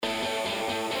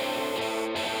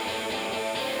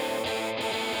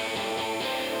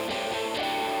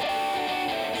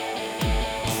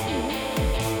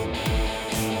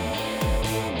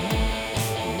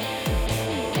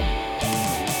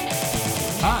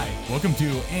Welcome to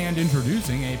and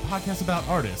introducing a podcast about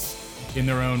artists in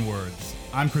their own words.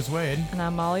 I'm Chris Wade. And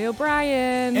I'm Molly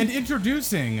O'Brien. And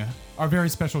introducing our very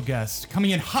special guest,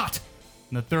 coming in hot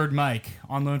on the third mic,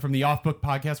 on loan from the Off Book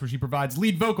podcast, where she provides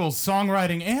lead vocals,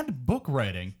 songwriting, and book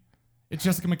writing. It's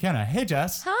Jessica McKenna. Hey,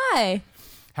 Jess. Hi.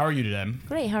 How are you today?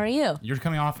 Great. How are you? You're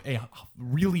coming off a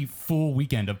really full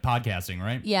weekend of podcasting,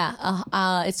 right? Yeah.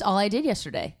 It's all I did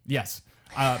yesterday. Yes.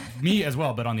 Me as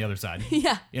well, but on the other side.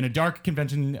 Yeah. In a dark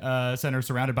convention center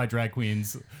surrounded by drag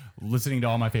queens, listening to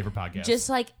all my favorite podcasts. Just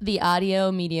like the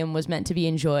audio medium was meant to be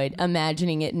enjoyed,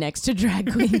 imagining it next to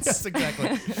drag queens. Yes,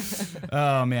 exactly.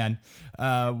 Oh, man.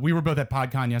 We were both at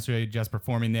PodCon yesterday, just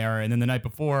performing there. And then the night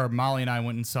before, Molly and I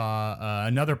went and saw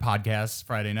another podcast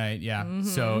Friday night. Yeah. Mm-hmm.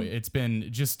 So it's been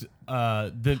just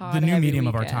the new medium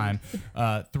of our time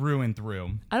through and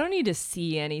through. I don't need to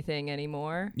see anything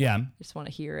anymore. Yeah. I just want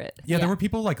to hear it. Yeah, there were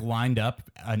people like lined up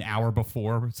an hour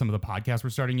before some of the podcasts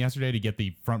were starting yesterday to get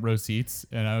the front row seats.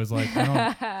 And I was like,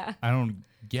 I don't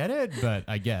get it, but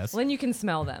I guess. Well, then you can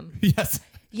smell them. Yes.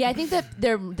 Yeah, I think that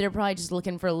they're probably just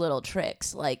looking for little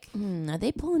tricks. Like, are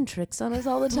they pulling tricks on us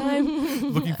all the time?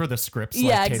 Looking for the scripts.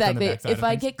 Yeah, like, exactly. If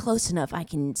I get close enough, I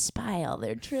can spy all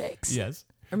their tricks. Yes.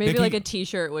 Or maybe like a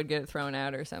t-shirt would get thrown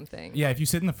out or something. Yeah, if you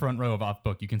sit in the front row of Off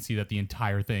Book, you can see that the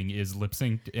entire thing is lip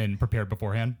synced and prepared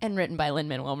beforehand. And written by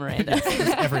Lin-Manuel Miranda.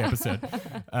 Every episode.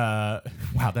 Wow,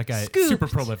 that guy is super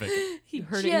prolific. He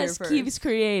heard it here just first. keeps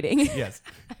creating. Yes.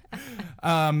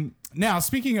 Now,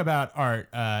 speaking about art,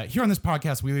 here on this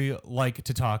podcast, we like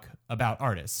to talk about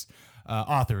artists,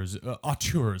 authors,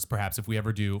 auteurs, perhaps, if we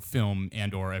ever do film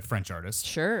and or a French artist.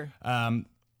 Sure.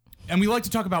 And we like to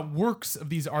talk about works of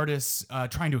these artists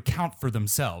trying to account for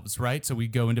themselves, right? So we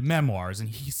go into memoirs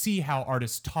and see how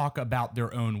artists talk about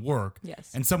their own work.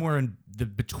 Yes. And somewhere in the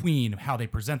between how they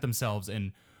present themselves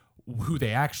and who they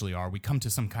actually are, we come to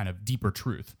some kind of deeper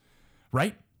truth,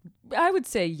 right? I would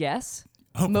say yes.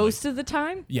 Hopefully. Most of the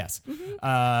time. Yes.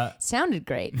 Sounded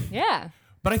great. Yeah.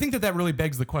 But I think that really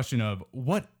begs the question of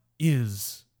what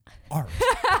is art?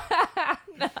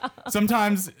 No.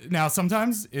 Sometimes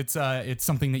it's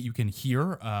something that you can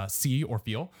hear, see, or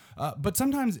feel. But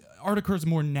sometimes art occurs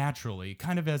more naturally,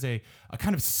 kind of as a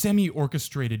kind of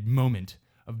semi-orchestrated moment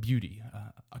of beauty,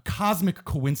 a cosmic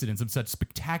coincidence of such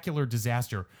spectacular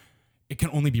disaster. It can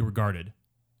only be regarded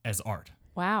as art.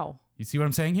 Wow. You see what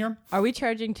I'm saying here? Are we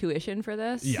charging tuition for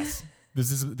this? Yes.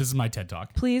 This is my TED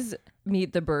Talk. Please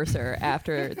meet the bursar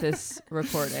after this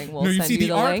recording. We'll No, you send see, you the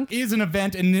the art link. is an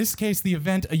event. In this case, the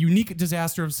event, a unique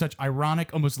disaster of such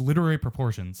ironic, almost literary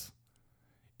proportions,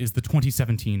 is the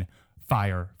 2017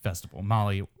 Fire Festival.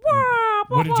 Molly,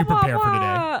 what did you prepare for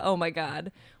today? Oh my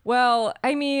God. Well,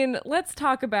 I mean, let's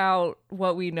talk about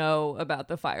what we know about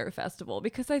the Fire Festival,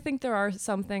 because I think there are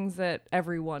some things that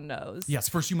everyone knows. Yes,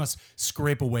 first you must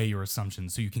scrape away your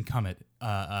assumptions so you can come at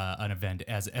an event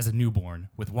as a newborn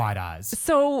with wide eyes.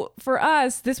 So for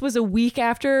us, this was a week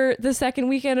after the second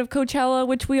weekend of Coachella,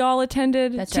 which we all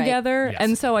attended together. Right. Yes.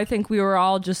 And so I think we were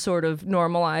all just sort of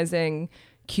normalizing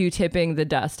Q-tipping the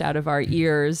dust out of our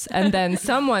ears. And then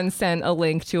someone sent a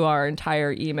link to our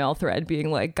entire email thread being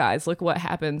like, guys, look what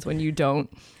happens when you don't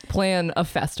plan a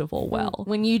festival well.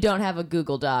 When you don't have a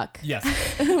Google Doc. Yes.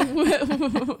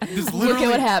 Look at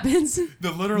what happens.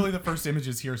 Literally the first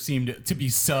images here seemed to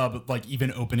be like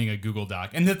even opening a Google Doc.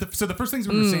 And so the first things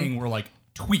we were seeing were like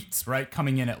tweets, right?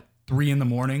 Coming in at 3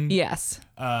 a.m. Yes.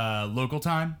 Local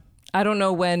time. I don't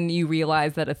know when you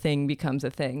realize that a thing becomes a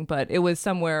thing, but it was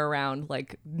somewhere around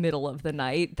like middle of the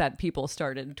night that people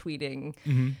started tweeting,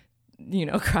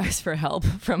 cries for help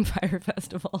from Fire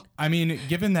Festival. I mean,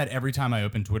 given that every time I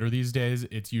open Twitter these days,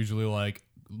 it's usually like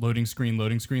loading screen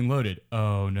loaded.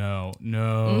 Oh no,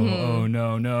 oh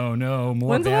no, more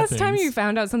When's the bad last things. time you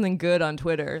found out something good on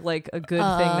Twitter, like a good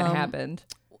thing that happened?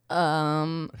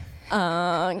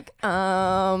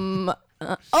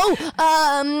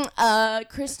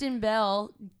 Kristen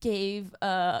Bell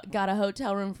got a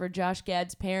hotel room for Josh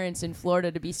Gad's parents in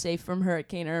Florida to be safe from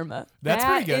Hurricane Irma. That's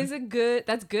pretty good.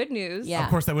 That's good news. Yeah.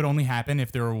 Of course, that would only happen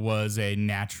if there was a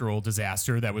natural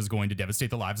disaster that was going to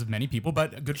devastate the lives of many people,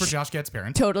 but good for Josh Gad's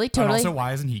parents. Totally. And also,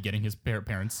 why isn't he getting his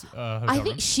parents' hotel I room?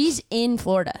 think she's in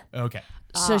Florida. Okay.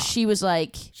 So she was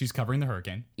like, She's covering the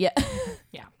hurricane. yeah,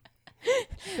 Yeah.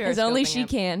 as only she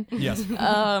can. Yes.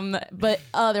 But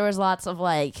there was lots of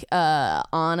like Anna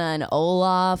and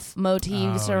Olaf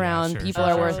motifs Oh, yeah, around sure, people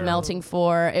sure, are sure, worth sure. melting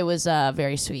for. It was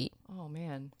very sweet. Oh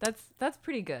man, that's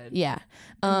pretty good. Yeah.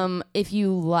 If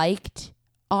you liked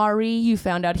Ari, you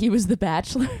found out he was the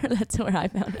Bachelor. That's where I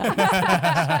found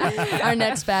out. Our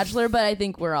next Bachelor, but I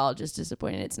think we're all just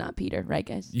disappointed it's not Peter, right,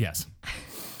 guys? Yes.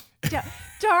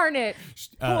 Darn it.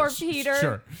 Poor sh- Peter.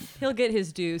 Sure. He'll get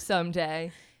his due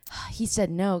someday. He said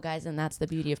no, guys, and that's the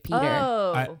beauty of Peter.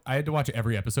 Oh. I had to watch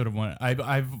every episode of one.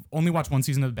 I've only watched one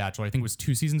season of The Bachelor. I think it was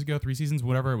 2 seasons ago, 3 seasons,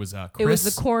 whatever. It was Chris. It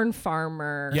was the corn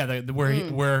farmer. Yeah,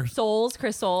 where Chris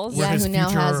Soules. Where Yeah, his who now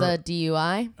has future- a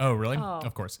DUI. Oh, really? Oh.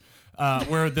 Of course.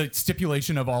 Where the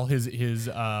stipulation of all his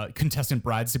contestant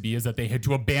brides to be is that they had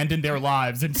to abandon their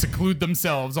lives and seclude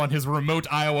themselves on his remote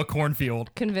Iowa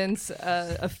cornfield. Convince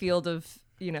a field of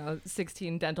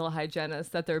 16 dental hygienists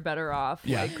that they're better off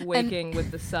Yeah. like waking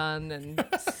with the sun and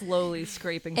slowly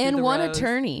scraping through And the one rows.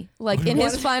 attorney, like in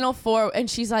his final 4, and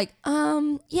she's like,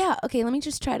 yeah, okay, let me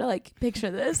just try to like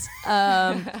picture this. Is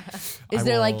I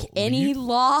there like will any leave.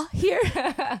 law here?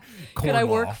 Could I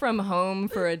work Cornwall. from home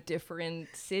for a different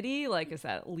city? Like, is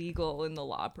that legal in the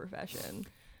law profession?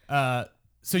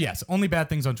 So yes, only bad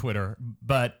things on Twitter,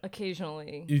 but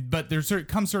Occasionally. there's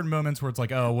come certain moments where it's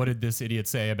like, oh, what did this idiot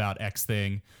say about X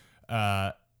thing?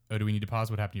 Oh, do we need to pause?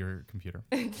 What happened to your computer?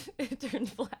 It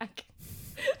turned black.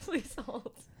 Please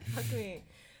hold. Fuck me.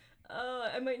 Oh,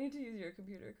 I might need to use your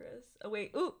computer, Chris. Oh,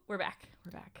 wait. Ooh, we're back.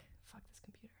 Fuck this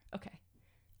computer. Okay.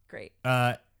 Great.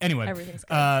 Anyway, Everything's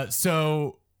good.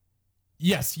 so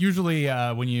yes, usually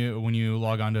when you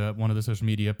log on to one of the social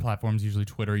media platforms, usually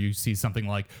Twitter, you see something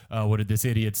like, what did this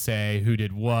idiot say? Who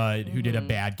did what? Who did a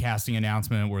bad casting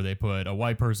announcement where they put a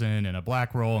white person in a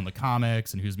black role in the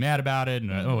comics and who's mad about it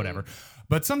and whatever.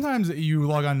 But sometimes you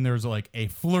log on and there's like a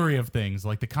flurry of things.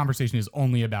 Like the conversation is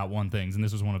only about one thing. And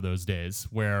this was one of those days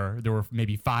where there were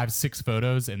maybe 5-6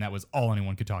 photos and that was all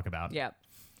anyone could talk about. Yep.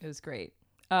 It was great.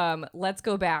 Let's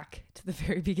go back to the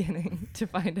very beginning to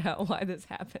find out why this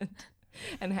happened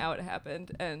and how it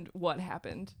happened and what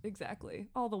happened exactly.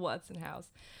 All the whats and hows.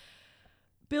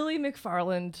 Billy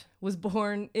McFarland was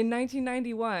born in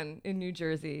 1991 in New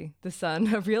Jersey, the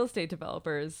son of real estate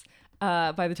developers.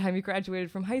 By the time he graduated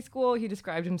from high school, he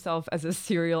described himself as a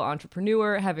serial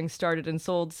entrepreneur, having started and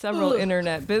sold several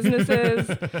internet businesses.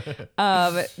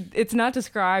 It's not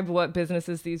described what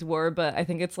businesses these were, but I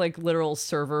think it's like literal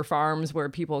server farms where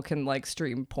people can like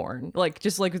stream porn, like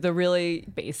just like the really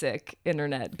basic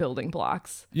internet building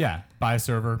blocks. Yeah, buy a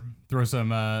server, throw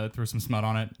some smut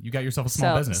on it. You got yourself a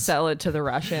small business. Sell it to the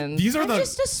Russians. These are I'm the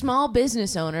just a small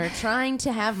business owner trying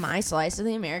to have my slice of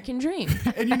the American dream.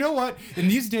 and you know what? In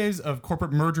these days of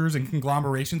corporate mergers and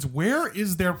conglomerations, where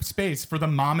is there space for the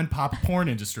mom and pop porn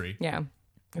industry? Yeah,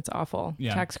 it's awful.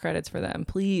 Yeah. Tax credits for them,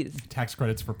 please. Tax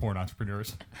credits for porn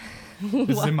entrepreneurs. This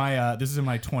is in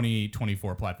my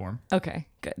 2024 platform. Okay,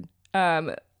 good.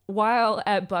 While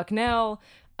at Bucknell,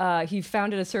 he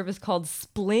founded a service called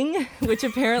Spling, which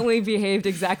apparently behaved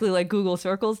exactly like Google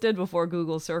Circles did before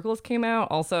Google Circles came out.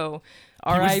 Also,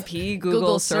 R.I.P.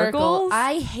 Google Circles.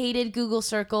 I hated Google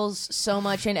Circles so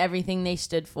much and everything they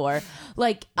stood for.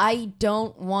 Like, I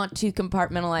don't want to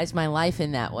compartmentalize my life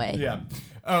in that way. Yeah.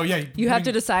 Oh yeah. You have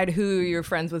to decide who you're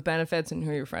friends with benefits and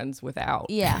who you're friends without.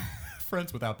 Yeah.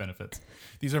 friends without benefits.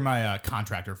 These are my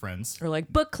contractor friends. Or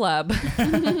like book club.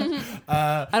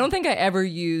 I don't think I ever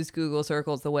used Google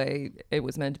Circles the way it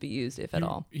was meant to be used, if at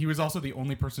all. He was also the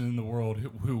only person in the world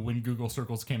who, when Google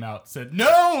Circles came out, said,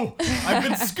 "No, I've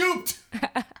been scooped.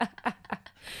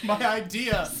 My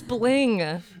idea."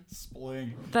 Spling.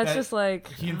 Spling. That's just like...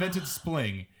 He invented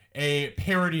Spling, a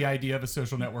parody idea of a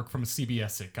social network from a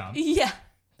CBS sitcom. Yeah.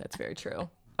 That's very true.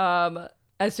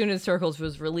 As soon as Circles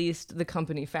was released, the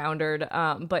company foundered.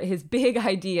 But his big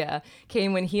idea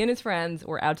came when he and his friends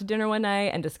were out to dinner one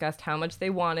night and discussed how much they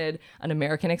wanted an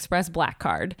American Express black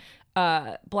card.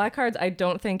 Black cards, I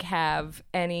don't think, have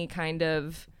any kind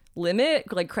of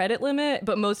limit, like credit limit,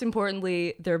 but most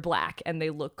importantly, they're black and they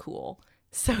look cool.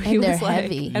 So he And they're was like,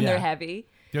 heavy. and Yeah. they're heavy.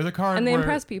 They're the card And they where,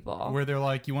 impress people. Where they're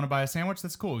like, you want to buy a sandwich?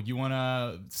 That's cool. You want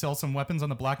to sell some weapons on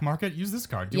the black market? Use this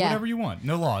card. Do Yeah. whatever you want.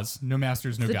 No laws, no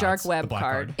masters, no The gods. dark web the black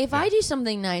card. If I do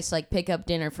something nice like pick up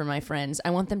dinner for my friends,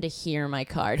 I want them to hear my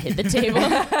card hit the table.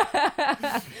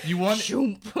 You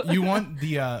want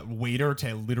the waiter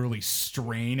to literally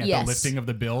strain at Yes. the lifting of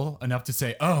the bill enough to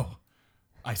say, "Oh,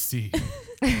 I see."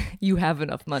 You have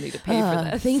enough money to pay for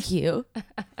this. Thank you.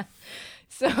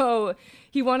 So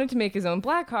he wanted to make his own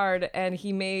black card, and he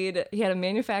had a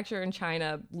manufacturer in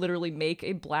China literally make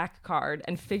a black card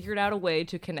and figured out a way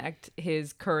to connect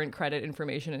his current credit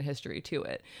information and history to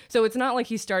it. So it's not like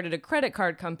he started a credit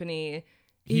card company.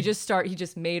 He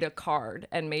just made a card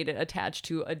and made it attached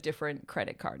to a different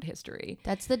credit card history.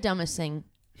 That's the dumbest thing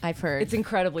I've heard. It's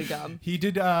incredibly dumb. He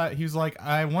did. He was like,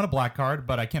 "I want a black card,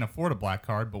 but I can't afford a black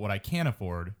card. But what I can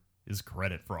afford is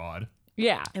credit fraud."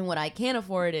 Yeah. And what I can't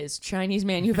afford is Chinese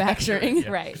manufacturing.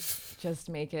 Right. Just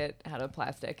make it out of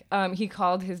plastic. He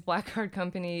called his black card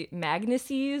company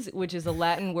Magnacies, which is a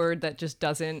Latin word that just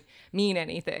doesn't mean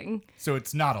anything. So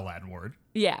it's not a Latin word.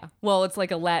 Yeah. Well, it's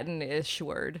like a Latin-ish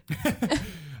word.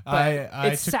 I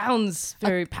took, Sounds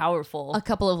very powerful. A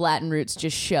couple of Latin roots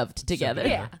just shoved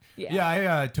together. Yeah.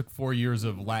 I took 4 years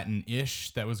of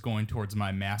Latin-ish that was going towards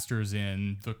my master's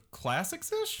in the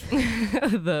classics-ish.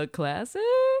 The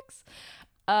classics.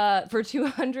 For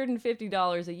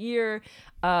 $250 a year,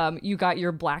 you got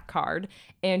your black card,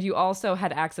 and you also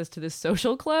had access to this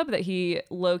social club that he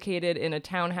located in a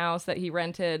townhouse that he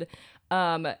rented.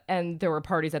 And there were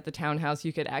parties at the townhouse.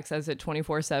 You could access it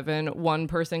 24/7. One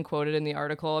person quoted in the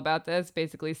article about this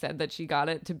basically said that she got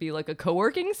it to be like a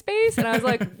co-working space. And I was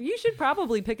like, you should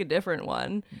probably pick a different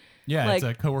one. Yeah, Like-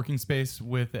 it's a co-working space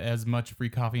with as much free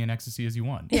coffee and ecstasy as you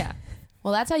want. Yeah.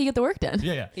 Well, that's how you get the work done.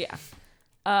 Yeah. Yeah.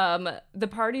 The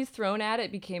parties thrown at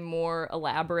it became more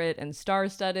elaborate and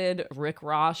star-studded. Rick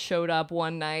Ross showed up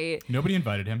one night. Nobody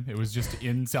invited him. It was just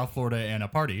in South Florida and a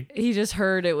party. He just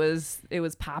heard it was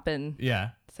popping, Yeah.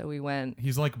 so we went.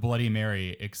 He's like Bloody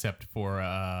Mary, except for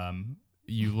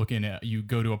you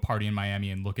go to a party in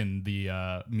Miami and look in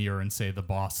the mirror and say the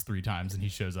boss 3 times and he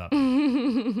shows up.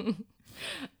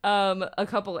 A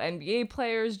couple NBA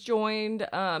players joined.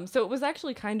 So it was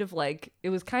actually kind of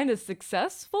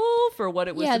successful for what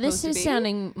it was Yeah, supposed this to is be.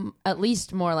 sounding at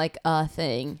least more like a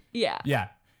thing. Yeah. Yeah.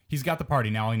 He's got the party.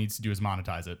 Now all he needs to do is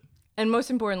monetize it. And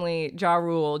most importantly, Ja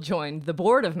Rule joined the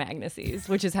board of Magnacies,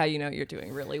 which is how you know you're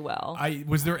doing really well.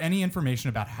 Was there any information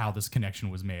about how this connection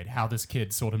was made? How this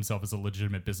kid sold himself as a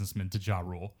legitimate businessman to Ja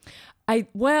Rule? I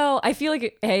feel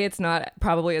like it's not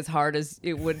probably as hard as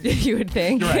you would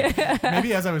think. Right.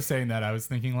 Maybe as I was saying that, I was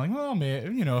thinking like, oh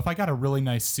man, if I got a really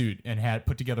nice suit and had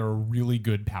put together a really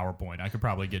good PowerPoint, I could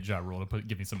probably get Ja Rule to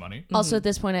give me some money. Also, at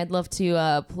this point, I'd love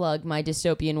to plug my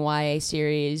dystopian YA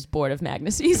series, Board of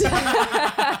Magnacies.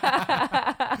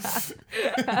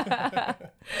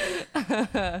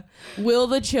 Will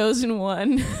the chosen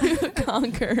one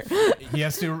conquer? He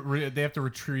has to. They have to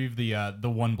retrieve the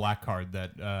one black card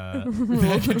that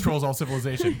that controls all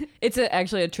civilization. It's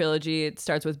actually a trilogy. It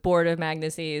starts with Board of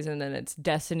Magnacies, and then it's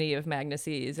Destiny of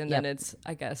Magnacies, and then Yep. it's,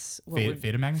 I guess,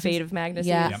 Fate of Magnacies? Fate of Magnacies.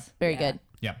 Yeah, Yep. very good.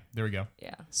 Yeah, there we go.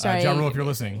 Yeah. Sorry. Ja Rule, if you're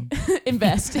listening,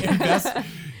 Invest.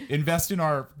 invest in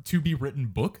our to-be-written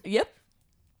book. Yep.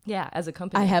 Yeah, as a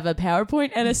company. I have a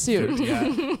PowerPoint and a suit. Yeah,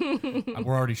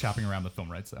 we're already shopping around the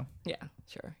film rights, though. Yeah,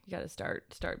 sure. You got to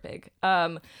start big.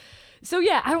 So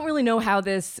yeah, I don't really know how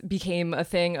this became a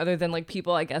thing other than like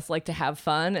people, I guess, like to have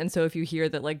fun. And so if you hear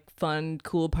that like fun,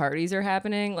 cool parties are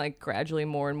happening, like gradually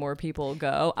more and more people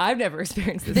go. I've never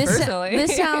experienced this personally.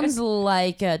 This sounds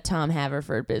like a Tom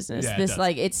Haverford business. Yeah, it This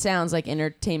does. it sounds like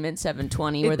Entertainment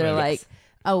 720 where It they're does. like,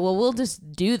 oh, well, we'll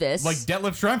just do this. Like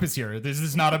Detlef Schrempf is here. This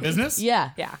is not a business. yeah.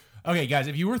 Yeah. Okay, guys,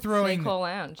 if you were throwing Cole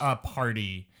Lounge. a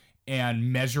party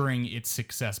and measuring its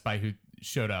success by who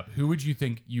showed up, who would you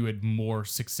think you had more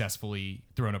successfully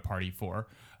thrown a party for?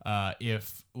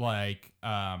 If like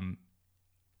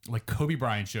Kobe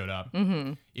Bryant showed up,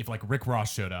 if like Rick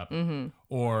Ross showed up,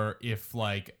 or if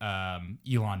like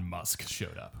Elon Musk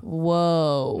showed up.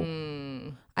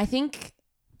 Whoa. I think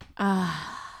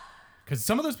Because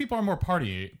some of those people are more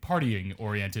partying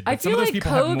oriented. But I some feel of those like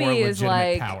people have more Kobe is legitimate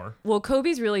like, power. well,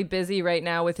 Kobe's really busy right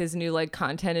now with his new like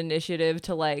content initiative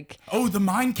to like Oh, the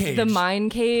Mind Cage. the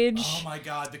Mind Cage. Oh my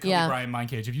God, the Kobe Yeah. Bryant Mind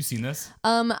Cage. Have you seen this?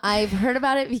 I've heard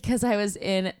about it because I was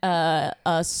in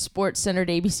a sports-centered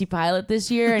ABC pilot this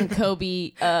year, and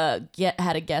Kobe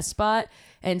had a guest spot,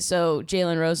 and so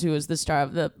Jalen Rose, who was the star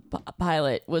of the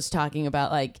pilot, was talking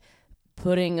about like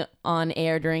putting on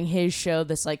air during his show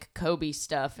this like Kobe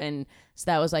stuff, and so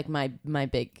that was like my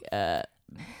big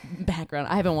background.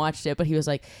 I haven't watched it, but he was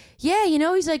like, yeah,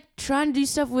 he's like trying to do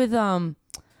stuff with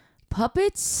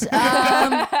puppets.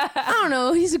 I don't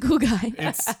know. He's a cool guy.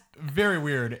 It's very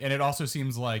weird, and it also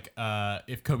seems like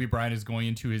if Kobe Bryant is going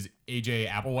into his AJ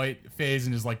Applewhite phase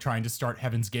and is like trying to start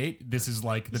Heaven's Gate, this is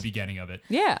like the beginning of it.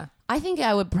 Yeah. I think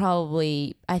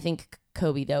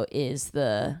Kobe though he's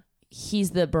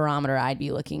the barometer I'd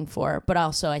be looking for, but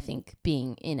also I think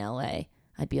being in LA,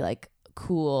 I'd be like,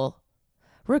 cool.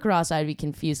 Rick Ross I'd be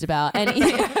confused about and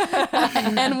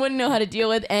and wouldn't know how to deal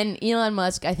with, and Elon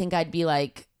Musk I think I'd be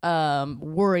like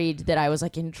worried that I was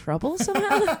like in trouble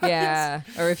somehow. Yeah.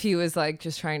 Or if he was like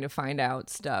just trying to find out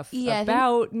stuff Yeah, I think-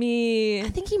 about me. I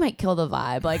think he might kill the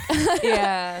vibe. Like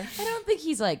Yeah. I don't think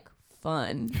he's like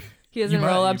fun. He doesn't You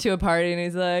roll might- up to a party and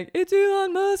he's like, "It's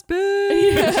Elon Musk,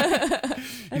 bitch."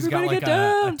 He's got Everybody like get a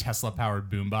down. Tesla powered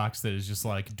boombox that is just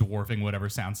like dwarfing whatever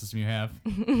sound system you have.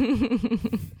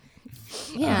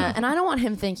 Yeah, and I don't want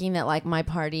him thinking that like my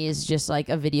party is just like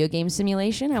a video game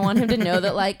simulation. I want him to know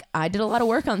that like I did a lot of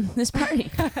work on this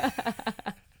party.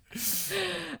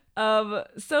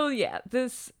 So yeah,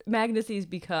 this Magnuses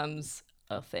becomes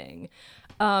a thing.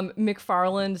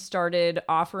 McFarland started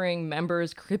offering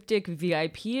members cryptic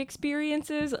VIP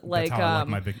experiences, like That's how I like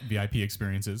my VIP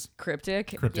experiences.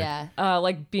 cryptic. Yeah.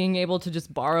 Like being able to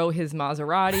just borrow his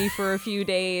Maserati for a few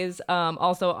days.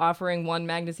 Also offering one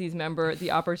Magnuses member the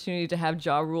opportunity to have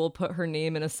Ja Rule put her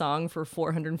name in a song for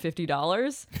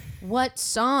 $450. What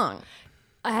song?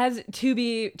 Has to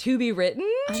be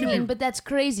written. I mean, but that's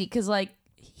crazy because like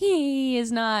he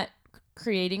is not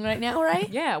creating right now, right?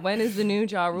 Yeah, when is the new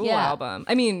Ja Rule Yeah. album?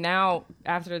 I mean, now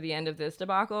after the end of this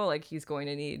debacle, like he's going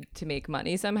to need to make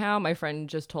money somehow. My friend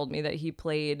just told me that he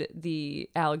played the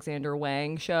Alexander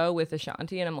Wang show with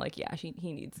Ashanti, and I'm like, yeah, he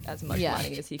needs as much Yeah.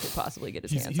 money as he could possibly get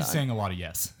his He's hands on. saying a lot of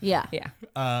yes. Yeah.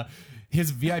 Yeah. His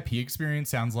VIP experience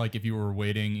sounds like if you were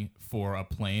waiting for a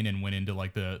plane and went into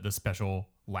like the special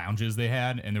lounges they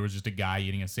had, and there was just a guy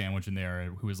eating a sandwich in there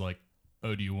who was like,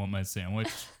 "Oh, do you want my sandwich?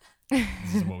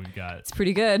 This is what we've got." It's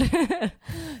pretty good.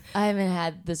 I haven't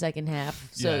had the second half,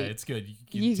 so Yeah, it's good. You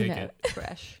you can can take have it.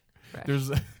 Fresh.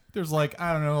 There's like,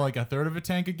 I don't know, like a third of a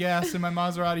tank of gas in my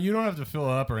Maserati. You don't have to fill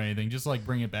it up or anything. Just like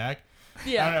bring it back.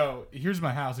 Yeah. I don't know. Here's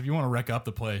my house. If you want to wreck up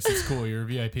the place, it's cool. You're a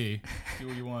VIP. Do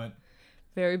what you want.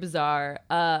 Very bizarre.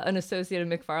 An associate of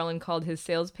McFarlane called his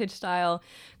sales pitch style,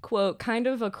 quote, kind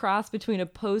of a cross between a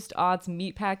post-aughts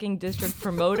meatpacking district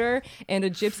promoter and a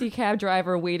gypsy cab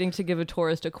driver waiting to give a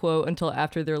tourist a quote until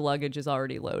after their luggage is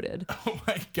already loaded. Oh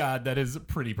my God, that is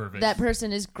pretty perfect. that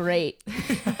person is great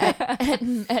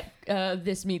at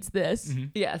this meets this.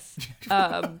 Yes.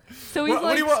 So he's What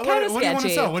like do you want? kind of What do you want to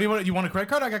sketchy. sell? What do you want? You want a credit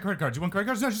card? I got credit cards. You want credit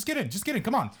cards? No, just get in. Just get in.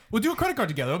 Come on. We'll do a credit card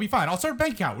together. It'll be fine. I'll start a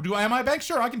bank account. Am I a bank?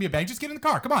 Sure, I can be a bank. Just get in the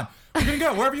car. Come on. We're gonna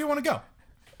go wherever you want to go.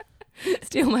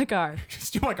 Steal my car.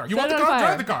 Steal my car. You Set want it the on car? fire.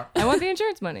 Drive the car. I want the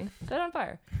insurance money. Set it on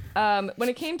fire. When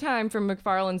it came time for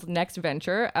McFarlane's next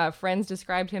venture, friends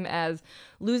described him as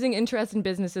losing interest in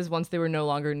businesses once they were no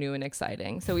longer new and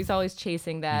exciting. So he's always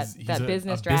chasing that He's that a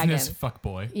business a dragon. business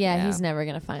fuckboy. Yeah, Yeah. he's never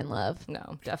gonna find love.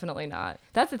 No, definitely not.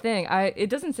 That's the thing. It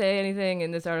doesn't say anything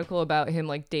in this article about him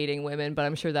like dating women, but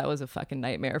I'm sure that was a fucking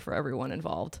nightmare for everyone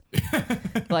involved.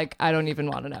 Like, I don't even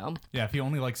want to know. Yeah, if he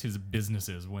only likes his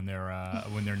businesses when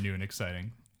they're new and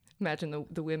exciting. Imagine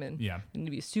the women. Yeah. Need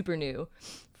to be super new,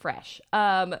 fresh.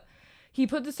 He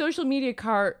put the social media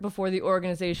cart before the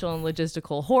organizational and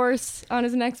logistical horse on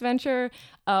his next venture.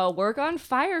 Work on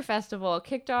Fire Festival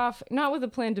kicked off not with a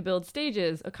plan to build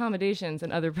stages, accommodations,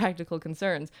 and other practical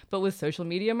concerns, but with social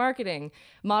media marketing.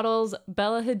 Models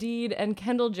Bella Hadid and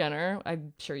Kendall Jenner,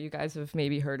 I'm sure you guys have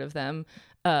maybe heard of them,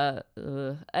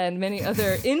 and many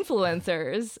other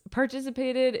influencers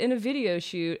participated in a video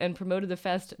shoot and promoted the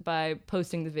fest by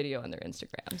posting the video on their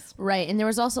Instagrams. Right, and there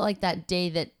was also like that day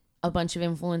that a bunch of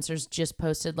influencers just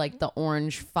posted like the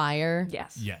orange fire,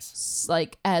 Yes. Yes.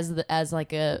 like as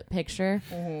like a picture.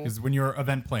 Because when you're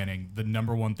event planning, the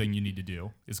number one thing you need to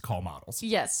do is call models.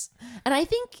 Yes, and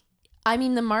I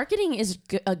mean, the marketing is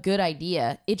a good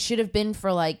idea. It should have been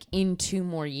for like in 2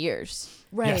 more years,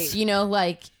 Right. Yes. you know,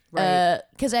 like Right.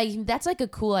 because that's like a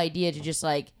cool idea to just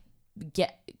like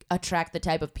attract the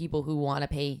type of people who want to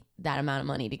pay that amount of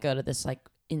money to go to this like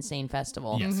insane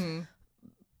festival. Yes.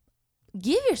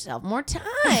 Give yourself more time.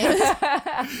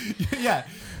 Yeah.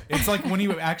 It's like when he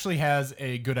actually has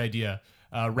a good idea,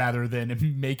 rather than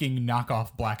making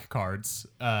knockoff black cards.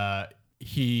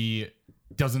 He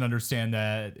doesn't understand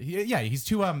that. He's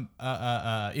too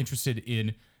interested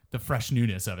in the fresh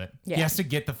newness of it. Yeah. He has to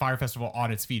get the Fire Festival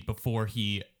on its feet before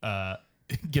he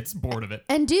gets bored of it.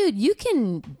 And dude, you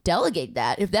can delegate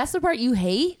that. If that's the part you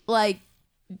hate, like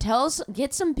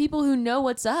get some people who know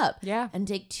what's up. Yeah. And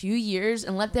take 2 years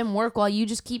and let them work while you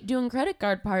just keep doing credit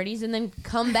card parties and then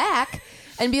come back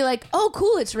and be like, "Oh,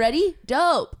 cool, it's ready.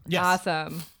 Dope." Yes.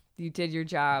 Awesome. You did your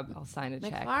job. I'll sign a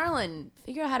check. McFarlane,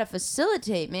 figure out how to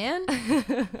facilitate, man.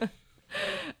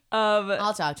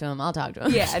 I'll talk to him.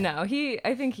 Yeah, no,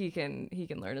 I think he can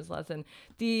learn his lesson.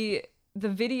 The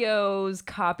video's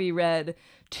copy read,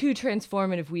 2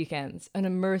 transformative weekends, an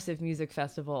immersive music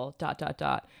festival, ...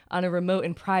 on a remote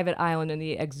and private island in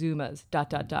the Exumas, ...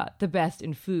 the best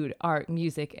in food, art,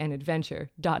 music, and adventure, ...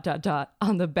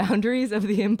 on the boundaries of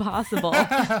the impossible.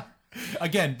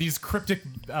 Again, these cryptic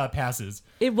passes.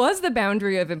 It was the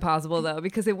boundary of impossible, though,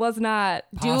 because it was not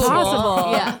Doable.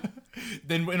 possible. Yeah.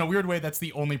 Then, in a weird way, that's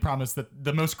the only promise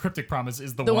the most cryptic promise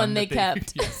is the one that they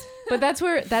kept. Yes. But that's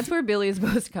where Billy is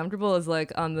most comfortable, is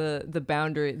like on the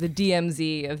boundary, the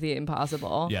DMZ of the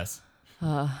impossible. Yes.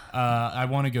 I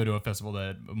want to go to a festival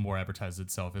that more advertises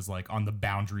itself as like on the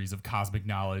boundaries of cosmic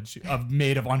knowledge,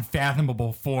 made of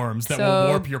unfathomable forms that will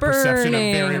warp your perception of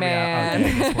very Burning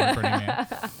reality. Burning Man.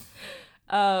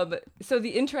 So the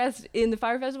interest in the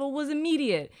Fire Festival was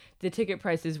immediate. The ticket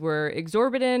prices were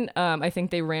exorbitant. I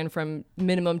think they ran from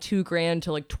minimum $2,000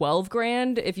 to like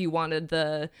 $12,000 if you wanted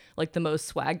the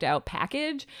most swagged out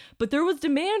package. But there was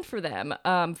demand for them.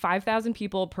 5,000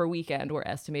 people per weekend were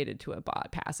estimated to have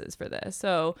bought passes for this.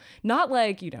 So not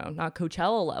like, not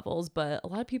Coachella levels, but a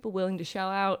lot of people willing to shell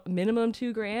out minimum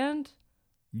 $2,000.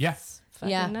 Yes.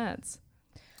 Fucking nuts.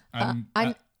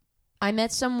 I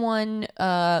met someone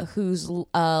whose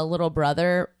little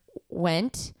brother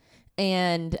went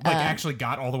and actually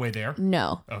got all the way there.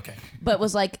 no, Okay. but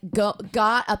was like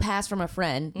got a pass from a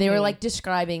friend. They were like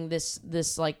describing this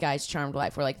like guy's charmed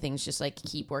life where like things just like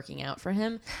keep working out for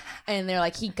him, and they're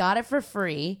like he got it for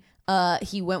free.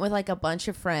 He went with like a bunch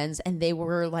of friends, and they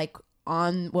were like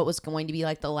on what was going to be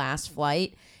like the last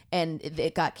flight. And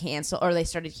it got canceled, or they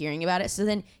started hearing about it. So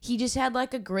then he just had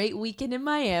like a great weekend in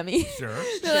Miami. Sure.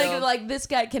 They're like this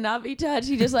guy cannot be touched.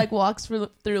 He just like walks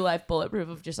through life bulletproof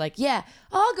of just like, yeah,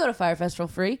 I'll go to Fire Festival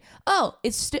free. Oh,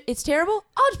 it's terrible.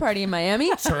 I'll just party in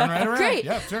Miami. Turn right around. Great.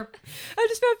 Yeah, sure. I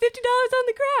just found $50 on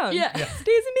the ground. Yeah.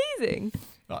 Stays amazing.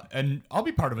 And I'll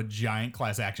be part of a giant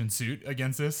class action suit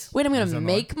against this. Wait, I'm Is gonna that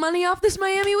make money off this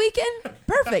Miami weekend.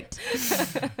 Perfect.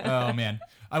 Oh man,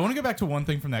 I want to go back to one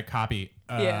thing from that copy.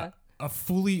 Yeah. A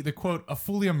fully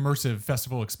immersive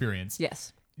festival experience.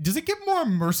 Yes. Does it get more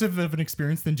immersive of an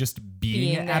experience than just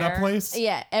being Being at there? a place?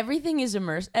 Yeah, everything is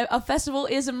immersive. A festival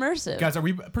is immersive. Guys, are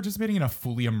we participating in a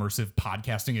fully immersive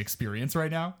podcasting experience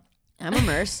right now? I'm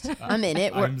immersed. I'm in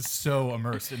it. I'm so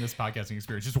immersed in this podcasting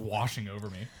experience, just washing over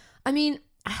me. I mean,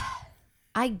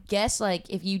 I guess like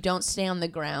if you don't stay on the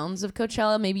grounds of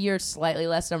Coachella, maybe you're slightly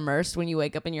less immersed when you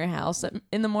wake up in your house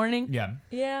in the morning. Yeah.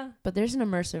 Yeah. But there's an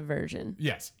immersive version.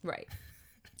 Yes. Right.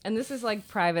 And this is like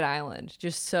private island,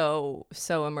 just so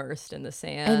immersed in the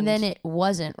sand. And then it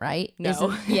wasn't, right?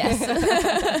 No.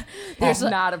 Yes. There's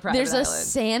not a private There's island. a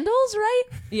sandals, right?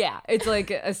 Yeah, it's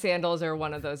like a sandals or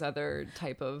one of those other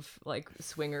type of like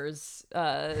swingers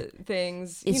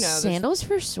things. Is there's- sandals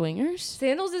for swingers?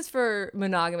 Sandals is for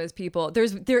monogamous people. There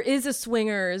is a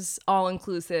swingers all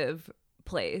inclusive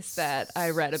place that I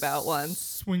read about once.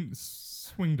 Swingles.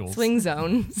 Swing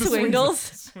zone. The Swingles.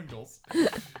 Swingles.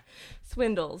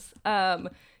 Swindles.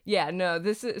 Yeah, no,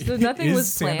 this is so nothing Is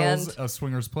was planned. Sandals a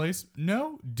swinger's place?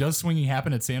 No. Does swinging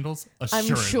happen at Sandals? I'm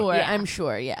Assuredly. sure. Yeah. I'm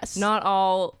sure. Yes. Not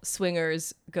all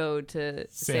swingers go to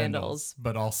sandals.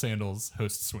 But all Sandals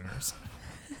host swingers.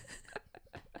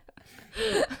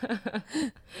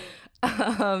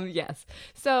 Yes.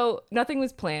 So nothing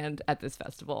was planned at this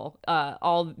festival.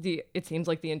 It seems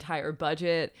like the entire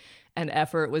budget and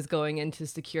effort was going into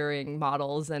securing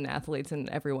models and athletes and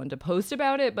everyone to post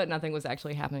about it, but nothing was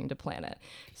actually happening to plan it.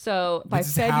 So by This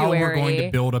is February, how we're going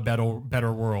to build a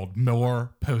better world.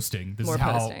 More posting. This More is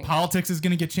how posting. politics is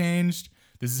going to get changed.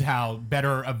 This is how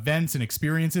better events and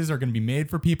experiences are going to be made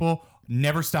for people.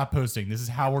 Never stop posting. This is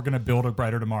how we're going to build a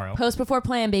brighter tomorrow. Post before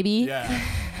plan, baby. Yeah.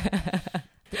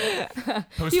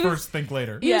 Post first, think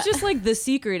later. he was just like the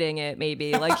secreting it,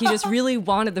 maybe. Like he just really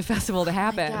wanted the festival to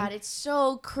happen. God, it's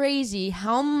so crazy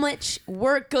how much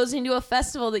work goes into a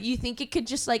festival that you think it could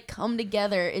just like come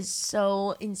together is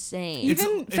so insane.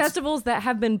 Even festivals that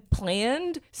have been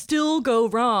planned still go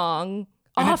wrong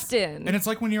often. And it's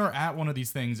like when you're at one of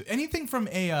these things, anything from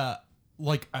a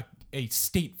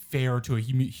state fair to a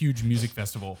huge music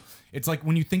festival. It's like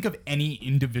when you think of any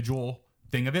individual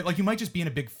thing of it, like you might just be in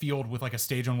a big field with like a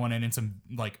stage on one end and some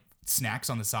like snacks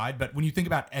on the side. But when you think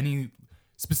about any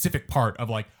specific part of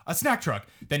like a snack truck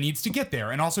that needs to get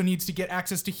there and also needs to get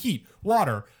access to heat,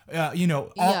 water,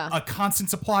 a constant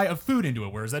supply of food into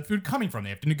it. Where is that food coming from?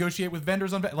 They have to negotiate with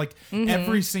vendors on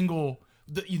every single.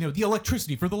 The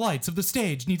electricity for the lights of the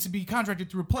stage needs to be contracted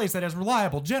through a place that has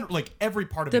reliable every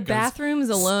part of the it goes. bathrooms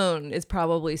alone is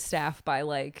probably staffed by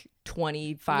like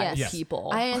 25 Yes.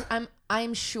 people.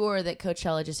 I'm sure that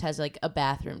Coachella just has like a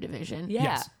bathroom division. yeah.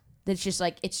 Yes. That's just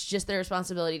like it's just their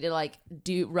responsibility to like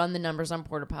run the numbers on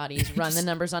porta potties, run the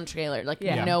numbers on trailer, like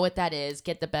Yeah. know what that is,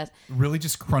 get the best. Really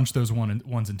just crunch those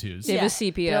ones and twos. They have Yeah. a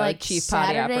CPO, They're like, chief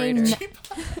potty Saturday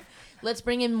operator. Let's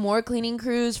bring in more cleaning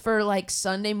crews for like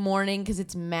Sunday morning because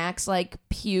it's max like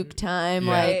puke time.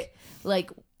 Yeah.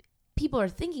 Like people are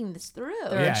thinking this through.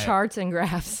 There Yeah. are charts and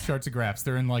graphs. Charts and graphs.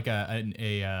 They're in like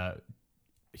a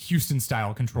Houston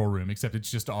style control room, except it's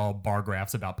just all bar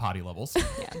graphs about potty levels.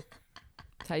 Yeah.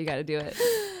 That's how you got to do it.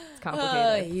 It's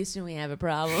complicated. Houston, we have a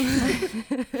problem.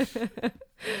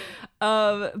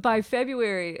 By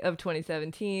February of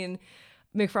 2017,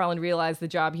 McFarlane realized the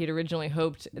job he'd originally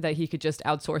hoped that he could just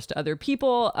outsource to other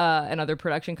people and other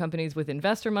production companies with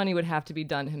investor money would have to be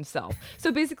done himself.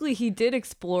 So basically, he did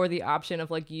explore the option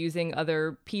of like using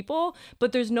other people,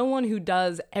 but there's no one who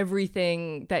does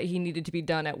everything that he needed to be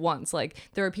done at once. Like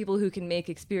there are people who can make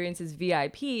experiences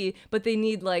VIP, but they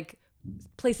need like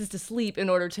places to sleep in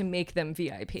order to make them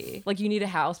VIP. Like you need a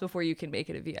house before you can make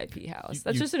it a VIP house.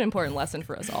 That's just an important lesson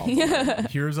for us all.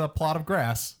 Here's a plot of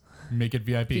grass. Make it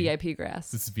VIP. VIP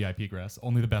grass. This is VIP grass.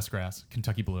 Only the best grass.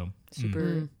 Kentucky Bloom.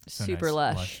 Super, So super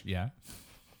nice. lush. Yeah.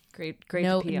 Great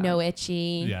to pee on. No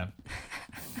itchy. Yeah.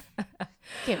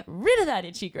 Get rid of that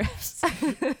itchy grass.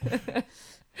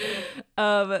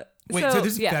 Wait, so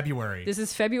this is February. This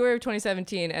is February of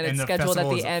 2017, and it's the scheduled at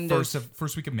festival the is end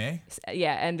first week of May.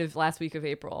 end of last week of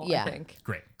April. Yeah. I think.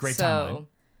 Great timeline.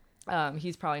 So,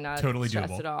 he's probably not Totally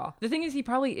stressed doable. at all. The thing is, he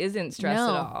probably isn't stressed No.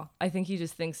 at all. I think he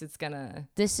just thinks it's gonna.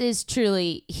 This is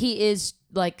truly, he is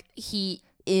the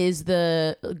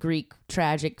Greek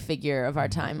tragic figure of our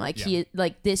time. Like he,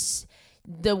 like this,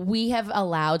 we have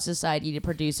allowed society to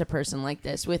produce a person like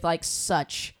this with like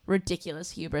such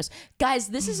ridiculous hubris. Guys,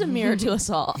 this is a mirror to us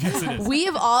all. Yes, it is. We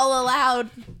have all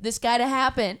allowed this guy to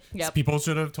happen. Yep. People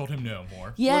should have told him no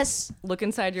more. Yes. Look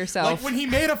inside yourself. Like when he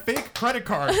made a fake credit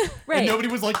card Right. and nobody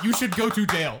was like, you should go to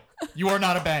jail. You are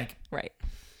not a bank. Right.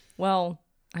 Well,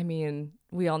 I mean,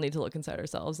 we all need to look inside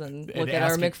ourselves and look at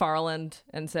our ask it- McFarland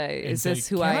and say, And is say, this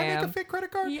who Can I make am? a fake credit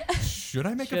card? Should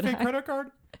I make Should a fake I? credit card?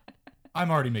 I'm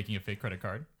already making a fake credit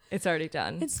card. It's already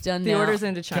done. It's done The now. order's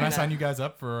into China. Can I sign you guys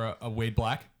up for a Wade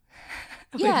Black?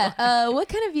 Yeah. What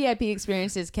kind of VIP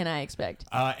experiences can I expect?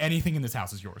 Anything in this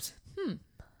house is yours.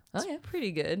 Okay.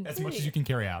 Pretty good. As much as you can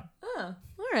carry out. All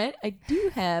right. I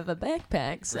do have a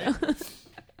backpack, so.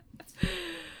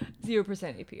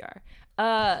 0% APR.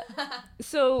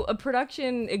 So a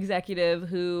production executive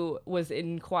who was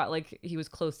he was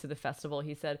close to the festival,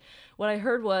 he said, what I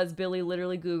heard was Billy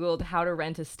literally Googled how to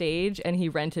rent a stage and he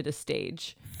rented a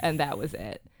stage and that was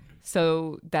it.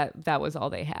 So that was all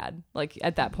they had. Like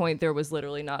at that point there was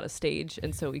literally not a stage.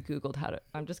 And so we Googled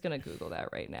I'm just going to Google that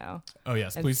right now. Oh,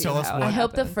 yes. And Please see tell us how what. I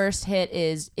hope the happens. first hit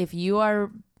is if you are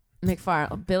Billy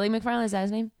McFarlane, is that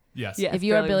his name? Yes. Yeah. If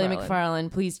you are Billy McFarlane.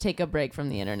 McFarlane, please take a break from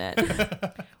the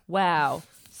internet. Wow.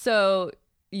 So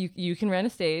you can rent a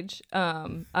stage.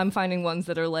 I'm finding ones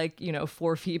that are like,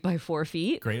 4 feet by 4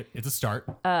 feet. Great. It's a start.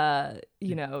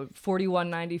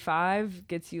 $41.95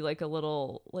 gets you like a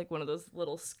little, like one of those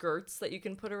little skirts that you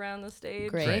can put around the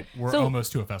stage. Great. Great. We're So-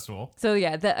 almost to a festival. So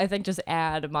yeah, I think just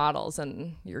add models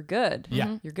and you're good.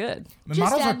 Yeah. You're good. The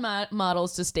Just models add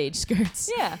models to stage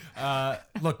skirts. Yeah.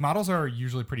 look, models are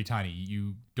usually pretty tiny.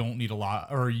 You don't need a lot,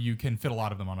 or you can fit a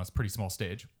lot of them on a pretty small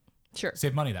stage. Sure.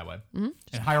 Save money that way. And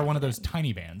hire one of those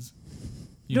tiny bands.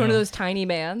 One of those tiny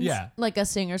bands. Yeah. Like a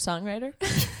singer-songwriter.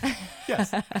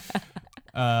 Yes.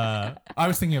 I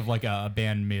was thinking of like a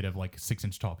band made of like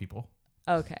 6-inch tall people.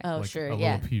 Okay. Oh, Like sure. a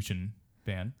Yeah. little Putin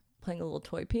band. Playing a little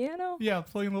toy piano. Yeah,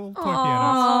 playing little toy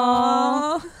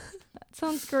pianos. That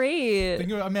sounds great.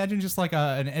 Imagine just like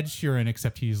an Ed Sheeran,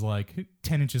 except he's like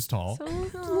 10 inches tall. So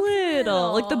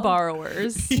little, like the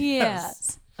Borrowers.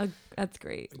 Yes. That's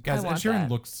great. Guys, I Ed want Sheeran that.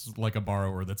 looks like a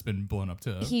borrower that's been blown up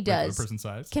to He regular does. person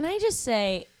size. Can I just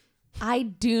say, I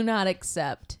do not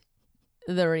accept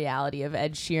the reality of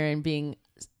Ed Sheeran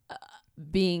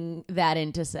being that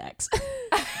into sex.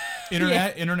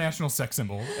 International sex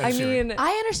symbol. Ed I Sheeran. mean, I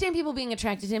understand people being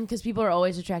attracted to him because people are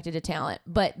always attracted to talent,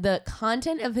 but the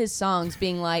content of his songs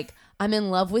being like, I'm in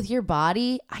love with your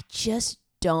body, I just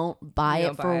don't buy You it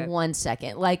don't for buy it. 1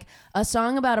 second. Like a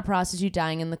song about a prostitute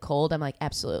dying in the cold, I'm like,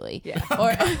 absolutely. Yeah. Or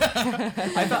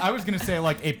I thought I was gonna say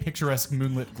like a picturesque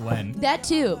moonlit glen. that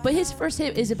too. But his first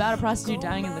hit is about a prostitute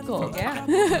dying in the cold. yeah.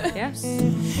 Yeah.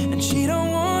 And she don't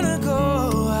wanna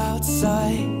go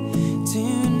outside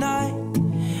tonight.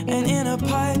 And in a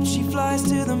pipe she flies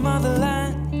to the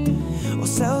motherland, or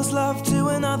sells love to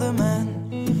another man.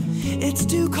 It's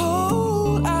too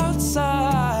cold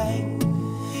outside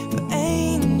for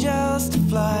angels to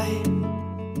fly.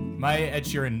 My Ed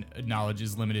Sheeran knowledge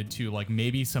is limited to like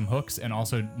maybe some hooks and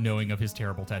also knowing of his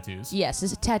terrible tattoos. Yes,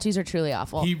 his tattoos are truly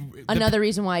awful. He- Another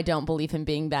reason why I don't believe him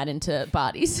being that into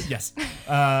bodies. Yes.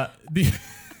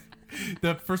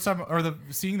 The first time, or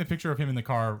seeing the picture of him in the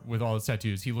car with all his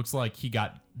tattoos, he looks like he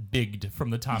got bigged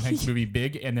from the Tom Hanks movie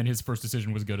Big, and then his first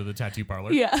decision was go to the tattoo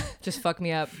parlor. Yeah. Just fuck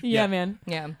me up. Yeah, Yeah. man.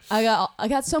 Yeah. I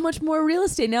got so much more real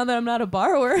estate now that I'm not a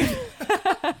borrower.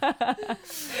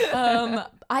 I'm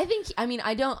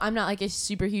not like a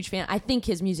super huge fan. I think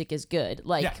his music is good.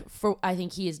 Like Yeah. I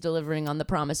think he is delivering on the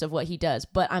promise of what he does.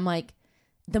 But I'm like,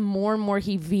 the more and more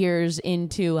he veers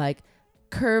into like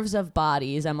curves of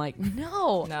bodies. I'm like,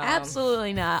 no, No.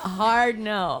 absolutely not. Hard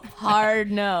no. Hard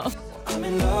no. I'm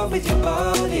in love with your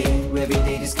body. Every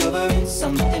day discovering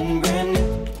something brand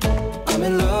new. I'm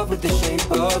in love with the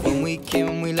shape of you. When we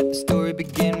can, we let the story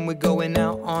begin. We're going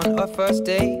out on our first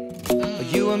date.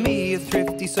 You and me are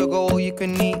thrifty, so go all you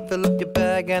can eat. Fill up your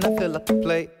bag and I fill up the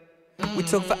plate. We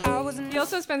talk for hours and He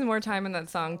also spends more time in that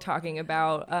song talking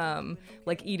about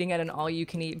like eating at an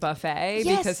all-you-can-eat buffet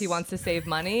Yes. because he wants to save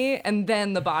money, and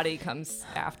then the body comes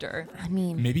after. I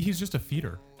mean, Maybe he's just a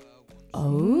feeder.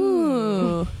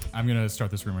 ooh. I'm gonna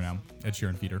start this rumor now. Ed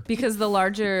Sheeran feeder. Because the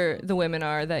larger the women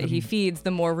are that he feeds,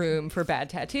 the more room for bad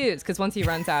tattoos. Because once he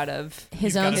runs out of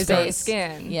His gotta own his start- own space.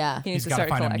 skin, Yeah. he needs He's to got to start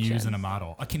find a collection. muse and a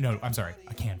model. I'm sorry,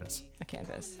 a canvas. A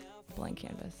canvas, blank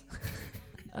canvas.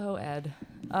 Oh, Ed.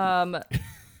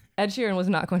 Ed Sheeran was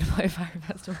not going to play Fire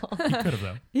Festival. He could have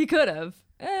though. He could have.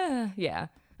 Yeah,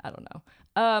 I don't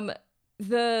know.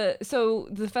 So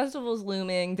the festival's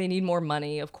looming. They need more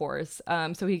money, of course.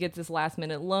 So he gets this last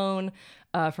minute loan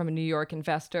from a New York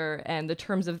investor, and the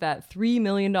terms of that $3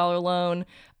 million loan.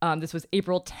 This was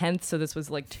April 10th, so this was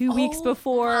like 2 weeks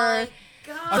before. A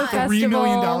 $3 festival.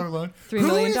 million loan. $3 million.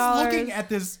 Who is looking at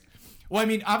this? Well, I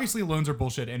mean, obviously loans are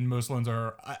bullshit, and most loans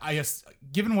are. I guess,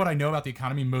 given what I know about the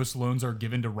economy, most loans are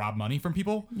given to rob money from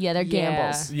people. Yeah, they're Yeah.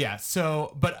 gambles. Yeah.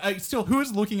 So, but still, who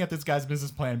is looking at this guy's business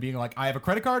plan, being like, I have a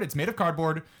credit card. It's made of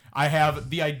cardboard. I have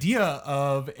the idea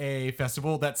of a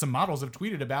festival that some models have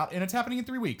tweeted about, and it's happening in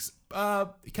 3 weeks.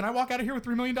 Can I walk out of here with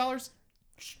 $3 million?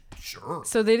 Sure.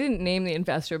 So they didn't name the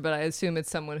investor, but I assume it's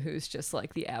someone who's just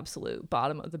like the absolute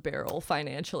bottom of the barrel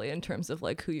financially in terms of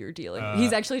like who you're dealing with.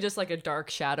 He's actually just like a dark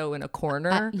shadow in a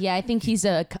corner. Yeah, I think he's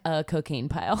a cocaine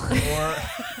pile. Or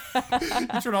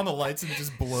you turn on the lights and it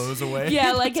just blows away.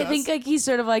 Yeah, like I think like he's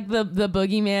sort of like the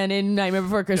boogeyman in Nightmare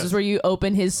Before Christmas, Yes. where you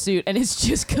open his suit and it's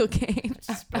just cocaine.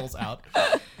 It spills out.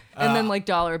 And then like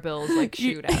dollar bills like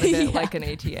shoot out of it Yeah. like an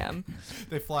ATM.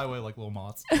 They fly away like little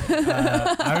moths.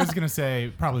 I was gonna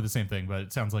say probably the same thing, but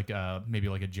it sounds like maybe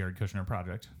like a Jared Kushner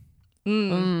project.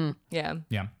 Yeah.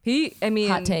 Yeah, I mean,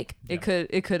 Hot take. It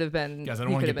could have been. guys, I don't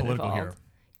he want to could get have been political here, involved.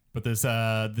 but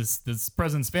this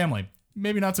president's family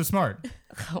maybe not so smart.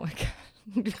 Oh my god.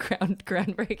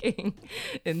 Groundbreaking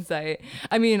insight.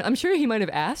 I mean, I'm sure he might have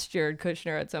asked Jared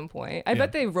Kushner at some point. I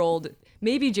bet they rolled.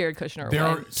 Maybe Jared Kushner There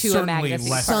are went to a certainly Magnuson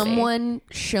less- party. Someone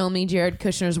show me Jared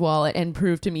Kushner's wallet and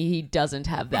prove to me he doesn't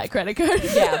have that credit card.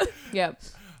 Yeah. Yep.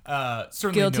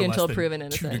 Certainly Guilty no less until than proven 2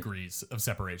 innocent. degrees of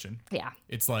separation. Yeah.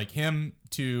 It's like him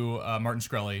to Martin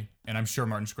Shkreli, and I'm sure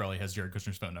Martin Shkreli has Jared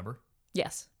Kushner's phone number.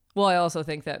 Yes. Well, I also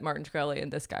think that Martin Shkreli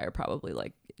and this guy are probably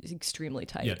like extremely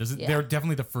tight. Yeah, they're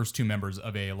definitely the first 2 members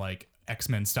of a like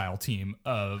X-Men style team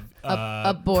of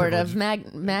A board of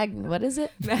privileged- what is it?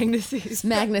 Magnuses.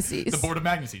 Magnuses. the board of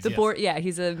Magnuses. The yes. board. Yeah,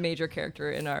 he's a major character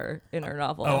in our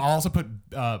novel. Oh, I'll also put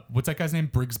what's that guy's name?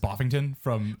 Briggs Boffington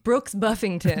from Brooks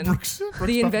Buffington, Brooks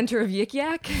the inventor of Yik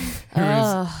Yak. who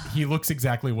is he looks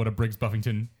exactly what a Briggs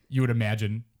Buffington you would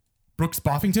imagine. Brooks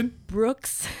Boffington?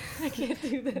 Brooks. I can't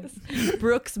do this.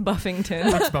 Brooks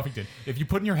Buffington. Brooks Buffington. If you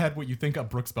put in your head what you think a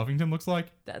Brooks Buffington looks like,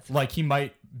 That's like he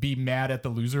might be mad at the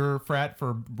loser frat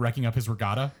for wrecking up his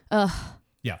regatta. Yeah.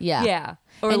 Yeah. Yeah.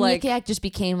 Or And like Yik Yak just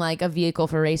became like a vehicle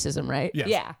for racism, right? Yes,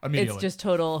 yeah, immediately. it's just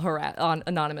total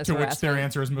anonymous to which harassment. their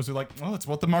answer is mostly like, well, it's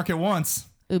what the market wants.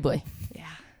 Oh boy. Yeah.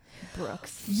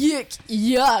 Brooks.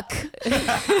 Yuck.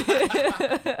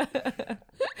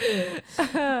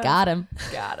 Got him.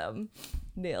 Got him.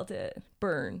 Nailed it.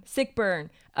 Burn. Sick burn.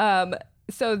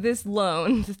 So this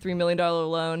loan, this $3 million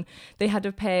loan, they had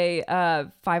to pay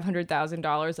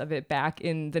 $500,000 of it back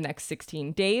in the next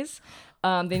 16 days.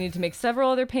 They needed to make several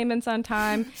other payments on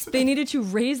time. They needed to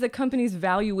raise the company's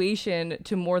valuation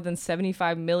to more than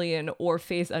 $75 million or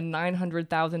face a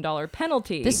 $900,000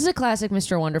 penalty. This is a classic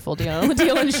Mr. Wonderful deal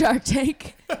in Shark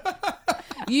Tank.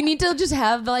 You need to just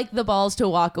have like the balls to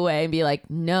walk away and be like,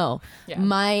 no, Yeah.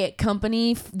 my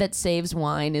company that saves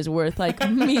wine is worth like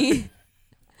me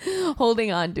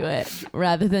holding on to it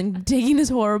rather than taking this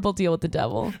horrible deal with the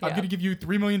devil. I'm Yeah. going to give you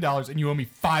 $3 million and you owe me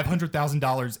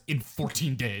 $500,000 in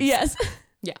 14 days. Yes.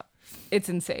 yeah, it's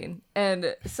insane.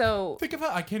 And so Think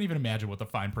about, I can't even imagine what the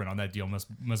fine print on that deal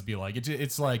must be like.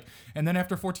 It's like, and then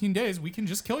after 14 days, we can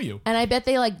just kill you. And I bet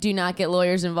they like do not get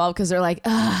lawyers involved because they're like,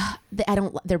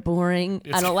 they're boring.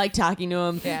 I don't like talking to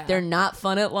them. Yeah. They're not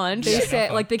fun at lunch. they Yeah.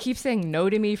 say like they keep saying no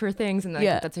to me for things, and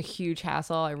Yeah. that's a huge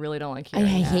hassle. I really don't like I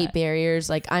hearing that. hate barriers.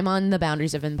 Like I'm on the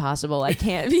boundaries of impossible. I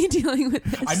can't be dealing with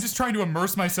this. I'm just trying to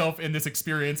immerse myself in this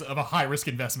experience of a high risk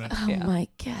investment. Oh my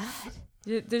God.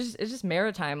 It's just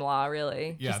maritime law,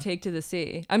 really. Yeah. Just take to the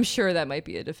sea. I'm sure that might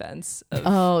be a defense. Of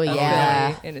Oh yeah.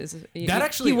 Billy and his, That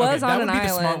actually, he was that on would an be the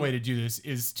smart island. way to do this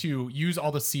is to use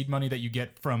all the seed money that you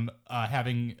get from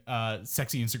having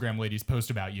sexy Instagram ladies post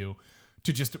about you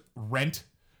to just rent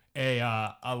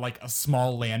a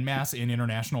small landmass in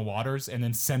international waters and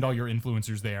then send all your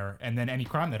influencers there, and then any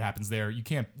crime that happens there you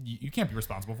can't be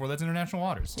responsible for. That's international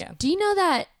waters. Yeah. Do you know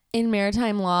that in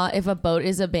maritime law, if a boat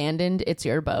is abandoned, it's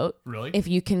your boat? Really? If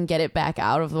you can get it back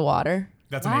out of the water.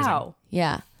 That's Wow.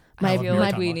 Yeah. I I love feel like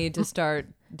maritime we law. need to start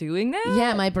doing that.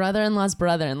 Yeah, my brother-in-law's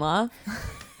brother-in-law.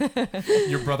 amazing.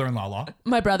 Your brother-in-law law.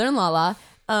 My brother-in-law.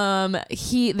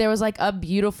 There was like a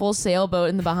beautiful sailboat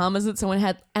in the Bahamas that someone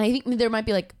had, and I think there might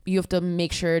be like, you have to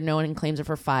make sure no one claims it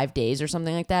for 5 days or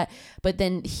something like that. But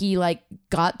then he like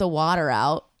got the water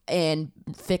out and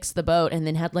fixed the boat, and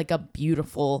then had like a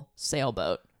beautiful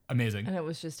sailboat. Amazing. And it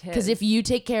was just his. Because if you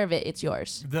take care of it, it's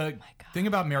yours. The thing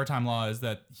about maritime law is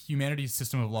that humanity's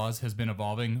system of laws has been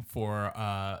evolving for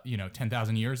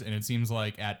 10,000 years, and it seems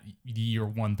like at the year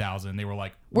 1000 they were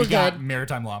like, we We're got good.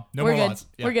 maritime law, no We're more good. laws.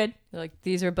 Yeah. We're good. They're like,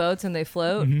 these are boats and they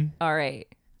float. All right.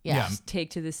 Yeah. Yeah. Just take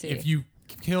to the sea. If you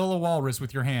kill a walrus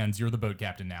with your hands, you're the boat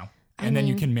captain now, and then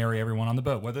you can marry everyone on the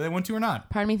boat, whether they want to or not.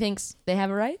 Part of me thinks they have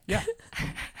a right. Yeah.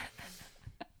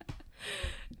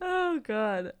 Oh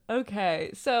God. Okay.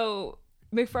 So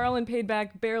McFarlane paid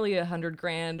back barely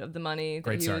 $100,000 of the money that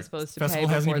Great he start. was supposed to Festival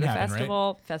pay hasn't before even the happened, right?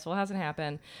 festival. Festival hasn't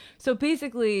happened. So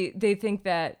basically, they think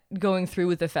that going through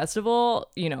with the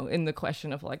festival, in the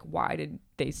question of like, why did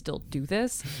they still do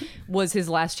this, was his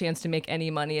last chance to make any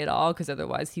money at all, because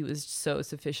otherwise he was so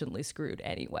sufficiently screwed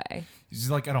anyway. He's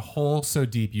like at a hole so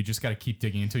deep, you just got to keep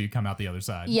digging until you come out the other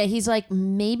side. Yeah, he's like,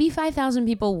 maybe 5,000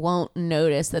 people won't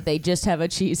notice that they just have a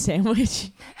cheese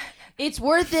sandwich. It's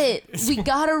worth it. We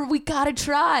gotta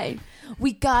try.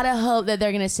 We gotta hope that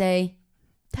they're gonna say,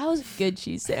 that was a good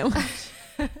cheese sandwich.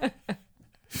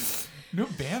 No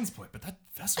band's point, but that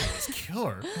festival was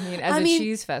killer. I mean,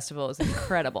 cheese festival is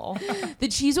incredible. The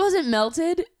cheese wasn't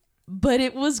melted, but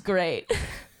it was great.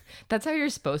 That's how you're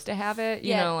supposed to have it.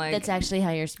 You know, like that's actually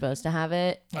how you're supposed to have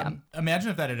it.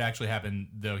 Imagine if that had actually happened,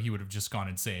 though. He would have just gone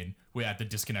insane at the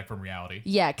disconnect from reality.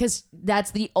 Yeah, because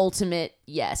that's the ultimate,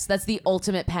 that's the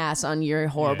ultimate pass on your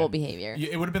horrible Yeah. behavior.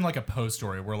 It would have been like a Poe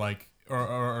story where like,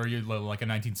 or like a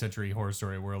 19th century horror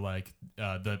story where like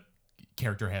the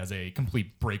character has a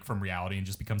complete break from reality and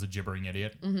just becomes a gibbering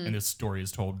idiot. And this story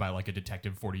is told by like a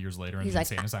detective 40 years later in He's the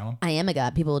like, insane asylum. I am a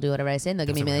god. People will do whatever I say, and they'll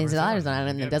give me That's millions of whatever I dollars say. on it,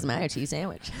 and Yeah. it doesn't matter. Cheese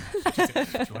sandwich. What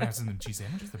happens in the cheese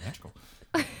sandwiches? They're magical.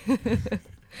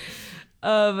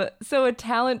 So a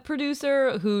talent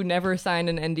producer who never signed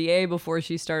an NDA before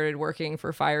she started working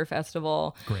for Fire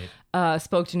Festival Great.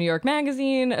 spoke to New York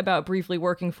Magazine about briefly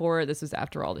working for it. This was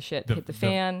after all the shit hit the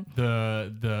fan.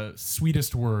 The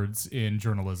sweetest words in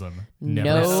journalism. No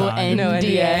Never signed. No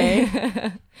NDA.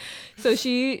 NDA. So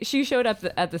she showed up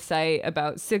at the site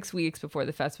about 6 weeks before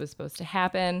the fest was supposed to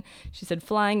happen. She said,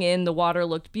 flying in, the water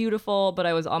looked beautiful, but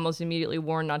I was almost immediately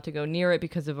warned not to go near it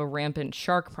because of a rampant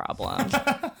shark problem.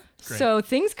 So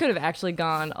things could have actually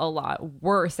gone a lot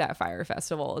worse at Fire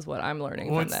Festival is what I'm learning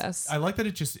from this. I like that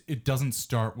it doesn't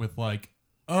start with like,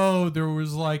 oh, there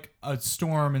was like a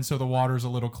storm and so the water's a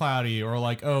little cloudy, or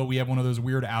like, oh, we have one of those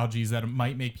weird algae that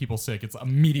might make people sick. It's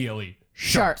immediately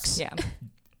Sharks. Yeah.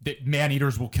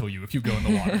 Man-eaters will kill you if you go in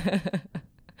the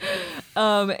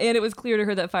water. And it was clear to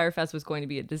her that Firefest was going to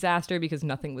be a disaster because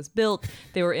nothing was built.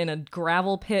 They were in a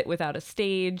gravel pit without a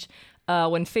stage.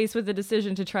 When faced with the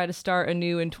decision to try to start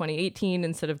anew in 2018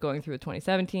 instead of going through with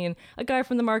 2017, a guy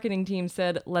from the marketing team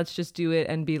said, let's just do it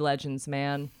and be legends,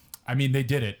 man. I mean, they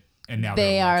did it, and now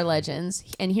They they're are legends.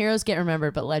 legends, and heroes get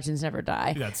remembered, but legends never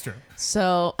die. That's true.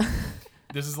 So,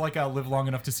 This is like a live long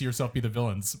enough to see yourself be the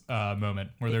villains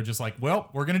moment, where they're just like, well,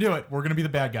 we're going to do it. We're going to be the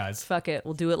bad guys. Fuck it.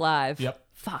 We'll do it live. Yep.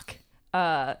 Fuck.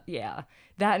 Yeah.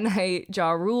 That night,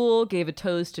 Ja Rule gave a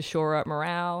toast to shore up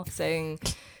morale, saying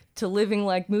to living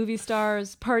like movie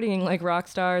stars, partying like rock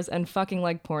stars, and fucking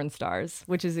like porn stars,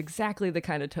 which is exactly the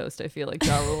kind of toast I feel like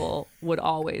Ja Rule would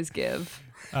always give.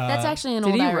 that's actually an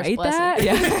Did old he Irish write blessing.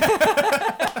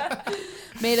 that? Yeah.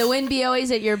 May the wind be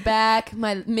always at your back.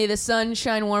 May the sun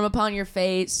shine warm upon your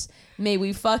face. May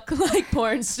we fuck like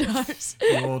porn stars.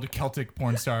 The old Celtic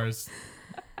porn stars.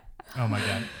 Oh my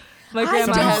God. My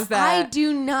grandma has that. I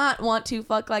do not want to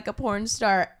fuck like a porn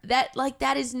star. That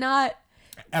is not.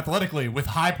 Athletically, with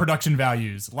high production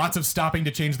values, lots of stopping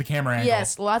to change the camera angle.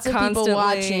 Yes, lots of people Constantly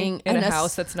watching in and a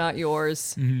house that's not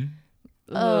yours.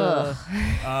 Ugh.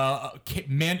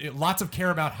 Lots of care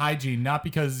about hygiene, not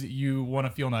because you want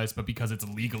to feel nice, but because it's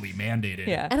legally mandated.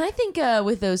 Yeah. And I think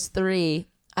with those three,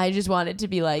 I just want it to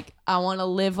be like, I want to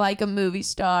live like a movie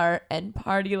star and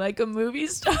party like a movie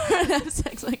star and have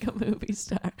sex like a movie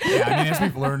star. Yeah, I mean, as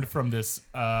we've learned from this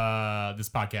this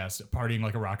podcast, partying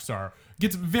like a rock star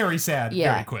gets very sad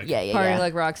very quick. Yeah, yeah, Partying yeah.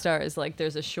 like rock star is like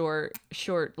there's a short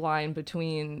line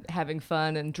between having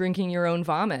fun and drinking your own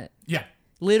vomit. Yeah.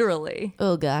 Literally.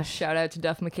 Oh, gosh. Shout out to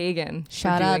Duff McKagan. for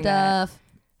Shout out doing that. Duff.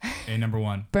 And number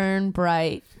one. Burn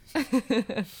bright.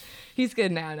 He's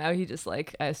good now. Now he just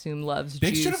like, I assume, loves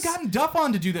They juice. should have gotten Duff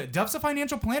on to do that. Duff's a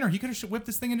financial planner. He could have whipped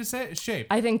this thing into shape.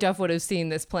 I think Duff would have seen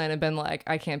this plan and been like,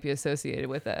 I can't be associated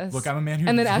with this. Look, I'm a man who...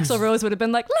 And then Axl Rose would have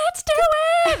been like, let's do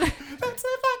it! That's the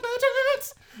fuck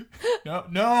legends.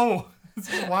 No.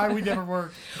 This is why we never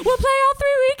work. We'll play all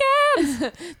 3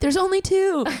 weekends! There's only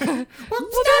 2. We'll do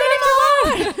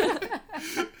it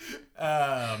anymore!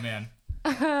 Oh, man.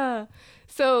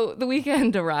 So the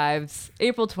weekend arrives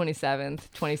April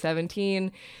 27th,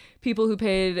 2017. People who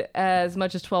paid as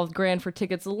much as $12,000 for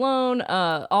tickets alone.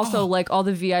 Also, like all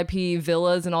the VIP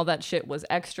villas and all that shit was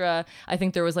extra. I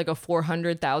think there was like a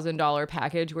 $400,000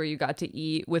 package where you got to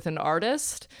eat with an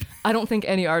artist. I don't think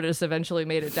any artist eventually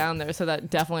made it down there, so that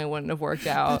definitely wouldn't have worked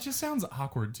That out. just sounds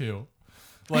awkward, too.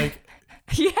 Like...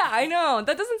 Yeah, I know.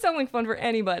 That doesn't sound like fun for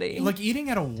anybody. Like eating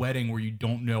at a wedding where you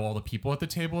don't know all the people at the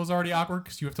table is already awkward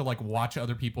because you have to like watch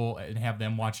other people and have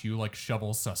them watch you like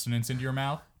shovel sustenance into your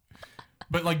mouth.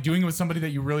 But like doing it with somebody that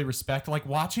you really respect, like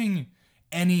watching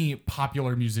any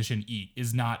popular musician eat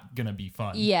is not gonna be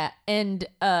fun. Yeah, and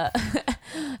I'm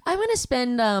gonna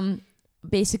spend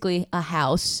basically a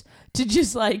house to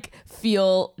just like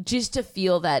feel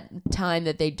that time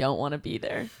that they don't want to be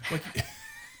there. Like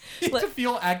to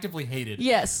feel actively hated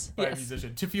Yes. by a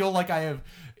musician, to feel like I have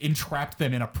entrapped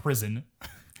them in a prison.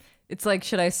 It's like,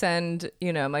 should I send,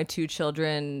 my 2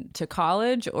 children to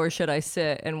college, or should I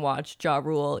sit and watch Ja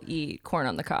Rule eat corn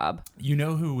on the cob? You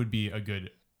know who would be a good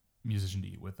musician to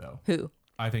eat with though? Who?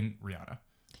 I think Rihanna.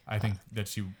 I think that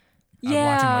watching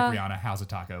Yeah. like Rihanna house a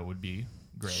taco would be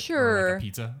great. Or Sure. like a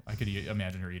pizza. I could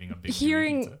imagine her eating a big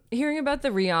Hearing pizza. about the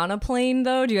Rihanna plane,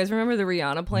 though, do you guys remember the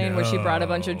Rihanna plane where she brought a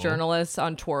bunch of No. journalists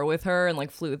on tour with her and like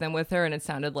flew them with her, and it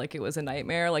sounded like it was a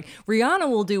nightmare? Like, Rihanna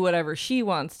will do whatever she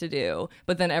wants to do,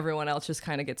 but then everyone else just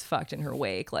kind of gets fucked in her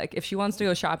wake. Like, if she wants to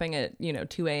go shopping at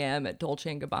 2 a.m. at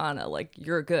Dolce & Gabbana, like,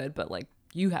 you're good, but like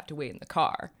you have to wait in the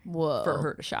car Whoa. for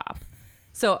her to shop.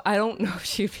 So I don't know if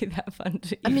she'd be that fun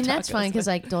to eat. I mean, that's tacos fine because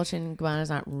with. like Dolce & Gabbana is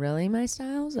not really my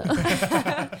style. So.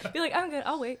 Be like, I'm good.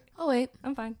 I'll wait. Oh wait.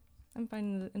 I'm fine. I'm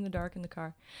fine in the dark in the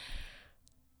car.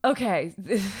 Okay,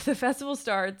 the festival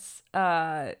starts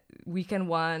weekend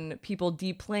 1. People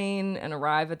deplane and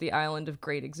arrive at the island of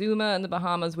Great Exuma in the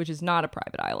Bahamas, which is not a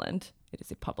private island. It is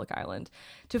a public island,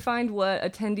 to find what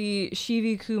attendee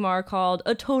Shivi Kumar called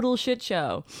a total shit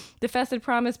show. The fest had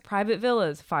promised private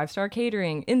villas, 5-star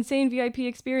catering, insane VIP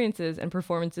experiences, and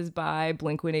performances by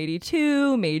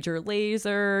Blink-182, Major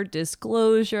Lazer,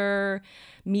 Disclosure,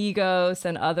 Migos,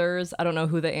 and others. I don't know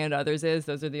who the and others is.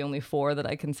 Those are the only 4 that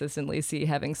I consistently see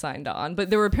having signed on. But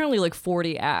there were apparently like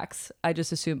 40 acts. I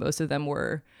just assume most of them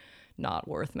were not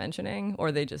worth mentioning,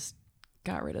 or they just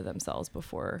got rid of themselves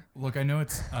before. Look, I know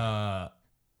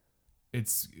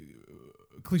it's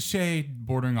cliche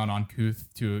bordering on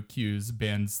uncouth to accuse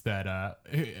bands that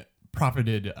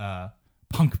proffered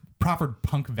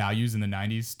punk values in the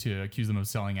 90s to accuse them of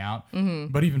selling out.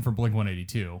 Mm-hmm. But even for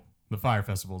Blink-182, the Fire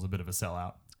Festival is a bit of a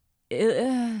sellout.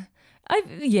 I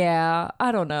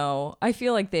don't know. I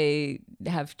feel like they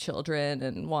have children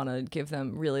and want to give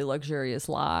them really luxurious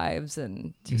lives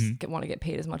and just want to get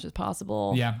paid as much as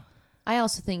possible. Yeah. I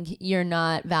also think you're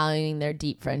not valuing their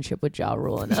deep friendship with Ja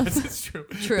Rule enough. It's true.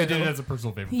 True. They did it as a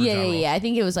personal favor for Yeah, Ja yeah, Rule. yeah. I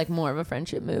think it was like more of a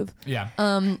friendship move. Yeah.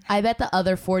 I bet the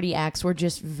other 40 acts were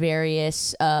just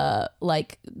various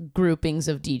like groupings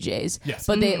of DJs. Yes.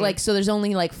 But they like, so there's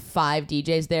only like 5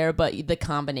 DJs there, but the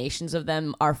combinations of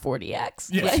them are 40 acts.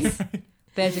 Yes. Like,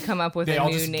 They had to come up with They a all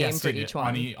new just name for guessed each it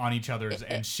one. on each other's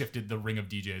and shifted the ring of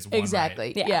DJs one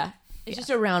exactly. Yeah. Yeah. It's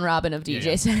just a round robin of DJ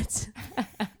Yeah. sets.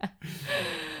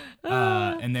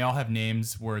 And they all have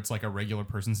names where it's like a regular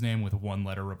person's name with one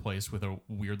letter replaced with a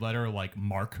weird letter like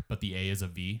Mark, but the A is a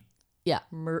V. Yeah.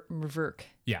 Merverk.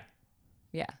 Yeah.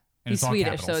 Yeah. And He's it's all Swedish,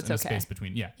 capitals so it's and a okay. space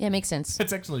between. Yeah. Yeah, makes sense.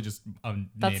 It's actually just a name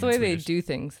That's the in way they Swedish. do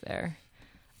things there.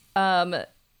 Attendees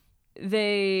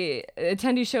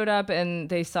showed up and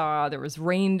they saw there was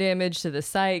rain damage to the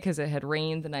site because it had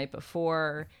rained the night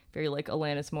before. Very like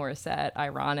Alanis Morissette,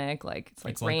 ironic. Like it's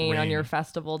like, It's like rain on rain. your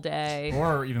festival day.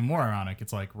 Or even more ironic,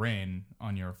 it's like rain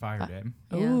on your fire day.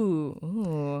 Yeah.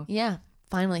 Ooh. Yeah.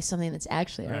 finally something that's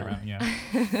actually Right around.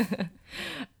 around,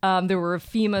 yeah. There were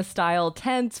FEMA-style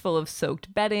tents full of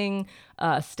soaked bedding,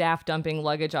 staff dumping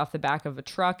luggage off the back of a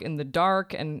truck in the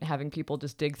dark and having people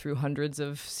just dig through hundreds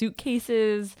of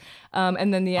suitcases.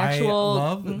 And then the actual... I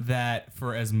love that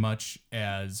for as much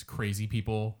as crazy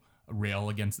people rail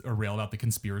about the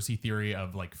conspiracy theory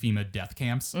of like FEMA death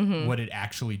camps, what it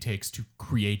actually takes to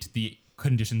create the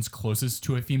conditions closest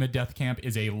to a FEMA death camp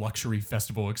is a luxury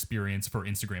festival experience for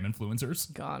Instagram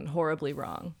influencers. Gone horribly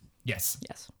wrong. Yes.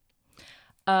 Yes.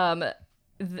 And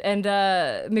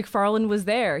McFarlane was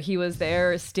there. He was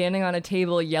there standing on a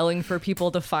table yelling for people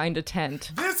to find a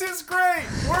tent. This is great.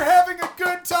 We're having a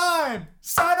good time.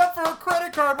 Sign up for a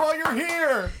credit card while you're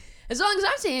here. As long as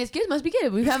I'm saying it's good, it must be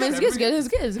good. We've having it's good,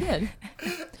 it's good.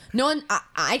 No one,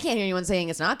 I can't hear anyone saying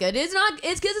it's not good. It's not.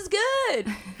 It's because it's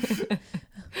good.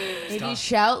 If you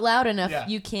shout loud enough,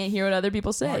 you can't hear what other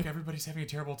people say. Like everybody's having a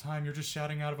terrible time. You're just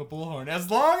shouting out of a bullhorn.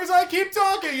 As long as I keep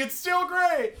talking, it's still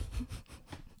great.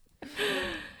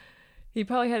 He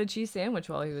probably had a cheese sandwich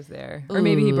while he was there, or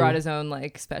maybe he brought his own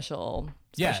like special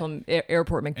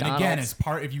airport McDonald's. And again, as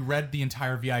part, if you read the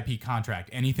entire VIP contract,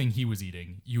 anything he was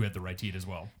eating, you had the right to eat as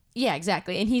well. Yeah,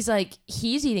 exactly. And he's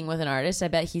eating with an artist. I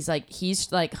bet he's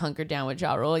hunkered down with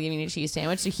Ja Rule, giving a cheese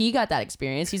sandwich. So he got that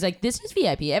experience. He's like, this is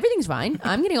VIP. Everything's fine.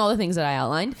 I'm getting all the things that I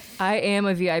outlined. I am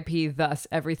a VIP, thus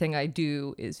everything I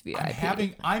do is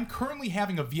VIP. I'm currently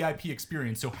having a VIP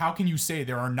experience. So how can you say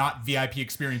there are not VIP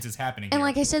experiences happening? And here?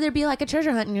 like I said, there'd be like a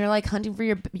treasure hunt, and you're like hunting for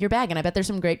your bag. And I bet there's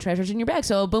some great treasures in your bag.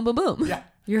 So boom, boom, boom. Yeah.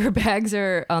 Your bags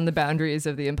are on the boundaries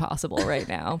of the impossible right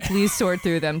now. Please sort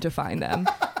through them to find them.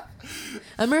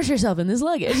 Immerse yourself in this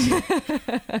luggage.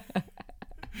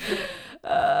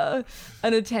 An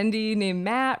attendee named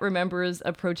Matt remembers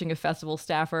approaching a festival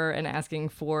staffer and asking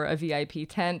for a VIP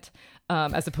tent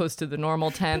as opposed to the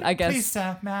normal tent. I guess. Please,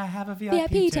 staff, may I have a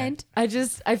VIP, VIP tent? I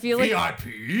feel like.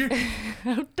 VIP?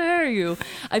 How dare you?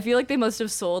 I feel like they must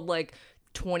have sold like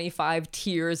 25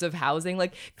 tiers of housing,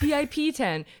 like VIP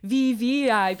tent,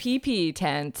 VVIPP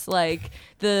tent, like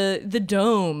the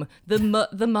dome,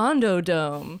 the Mondo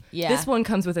Dome. Yeah. This one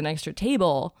comes with an extra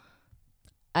table.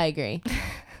 I agree.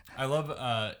 I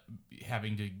love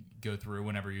having to go through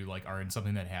whenever you like are in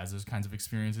something that has those kinds of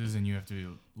experiences, and you have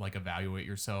to like evaluate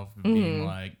yourself, being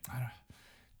like,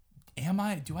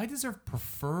 do I deserve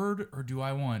preferred or do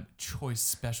I want choice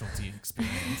specialty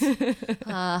experience?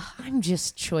 I'm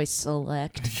just choice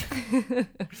select.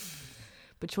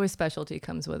 But choice specialty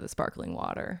comes with a sparkling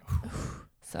water.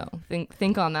 So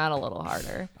think on that a little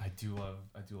harder. I do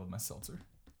love my seltzer.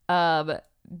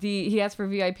 He asked for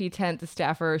VIP tent. The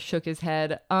staffer shook his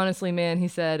head. Honestly, man, he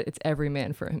said, it's every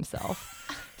man for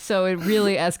himself. So it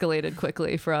really escalated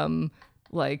quickly from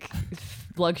like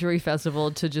luxury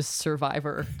festival to just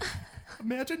Survivor.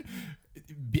 Imagine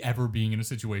ever being in a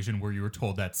situation where you were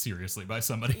told that seriously by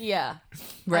somebody. Yeah.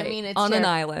 Right. I mean, it's on an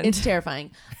island. It's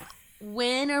terrifying.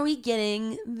 When are we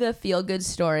getting the feel-good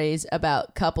stories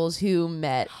about couples who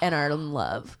met and are in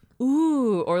love?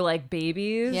 Ooh, or like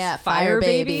babies. Yeah, fire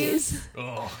babies.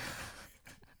 Oh.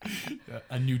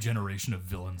 A new generation of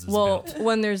villains is Well, built.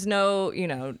 when there's no,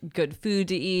 good food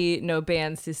to eat, no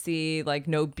bands to see, like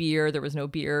no beer, there was no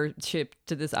beer shipped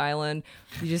to this island.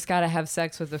 You just got to have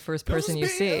sex with the first person you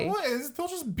see. There'll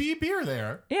just be beer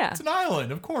there. Yeah. It's an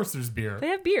island. Of course there's beer. They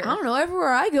have beer. I don't know. Everywhere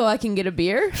I go, I can get a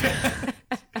beer.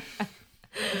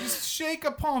 Just shake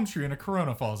a palm tree and a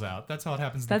Corona falls out. That's how it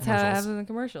happens in the That's how it commercials. happens in the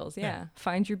commercials. Yeah.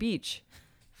 Find your beach.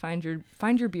 Find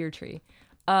your beer tree.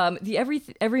 The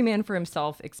every man for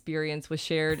himself experience was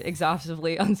shared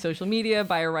exhaustively on social media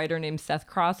by a writer named Seth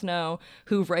Crossnow,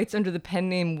 who writes under the pen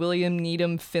name William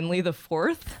Needham Finley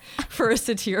IV for a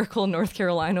satirical North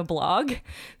Carolina blog.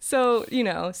 So,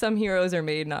 some heroes are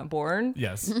made, not born.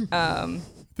 Yes.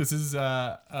 This is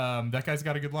that guy's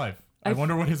got a good life. I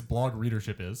wonder what his blog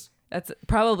readership is. That's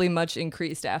probably much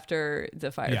increased after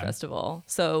the Fire Festival.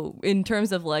 So in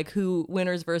terms of like who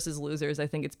winners versus losers, I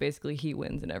think it's basically he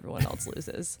wins and everyone else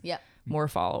loses. Yep. More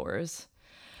followers.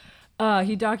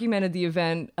 He documented the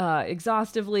event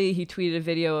exhaustively. He tweeted a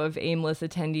video of aimless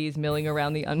attendees milling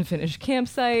around the unfinished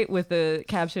campsite with the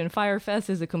caption, "Firefest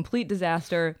is a complete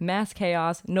disaster, mass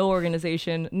chaos, no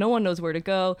organization, no one knows where to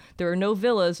go. There are no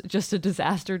villas, just a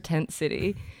disaster tent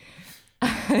city."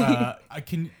 I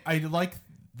like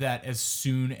that as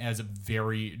soon as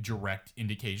very direct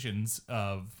indications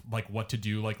of like what to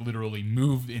do, like literally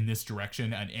move in this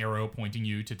direction, an arrow pointing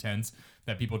you to tents,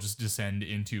 that people just descend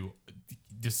into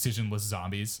decisionless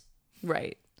zombies.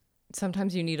 Right.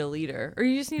 Sometimes you need a leader, or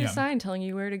you just need a sign telling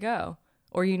you where to go,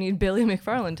 or you need Billy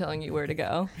McFarlane telling you where to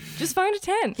go. Just find a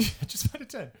tent. Just find a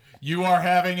tent. You are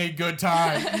having a good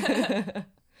time.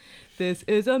 This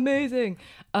is amazing.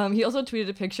 He also tweeted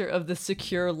a picture of the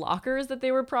secure lockers that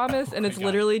they were promised, and it's God.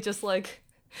 literally just like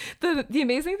the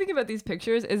amazing thing about these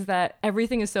pictures is that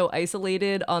everything is so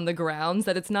isolated on the grounds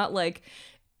that it's not like,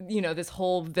 you know, this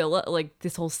whole villa, like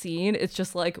this whole scene. It's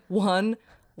just like one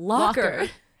locker.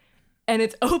 And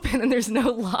it's open and there's no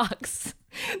locks.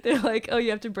 They're like, oh, you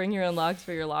have to bring your own locks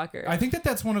for your locker. I think that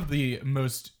that's one of the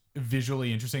most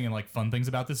visually interesting and like fun things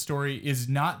about this story is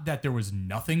not that there was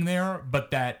nothing there, but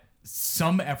that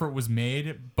some effort was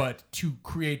made, but to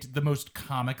create the most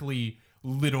comically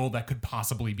little that could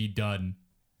possibly be done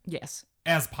Yes.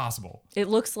 as possible. It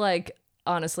looks like,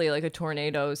 honestly, like a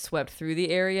tornado swept through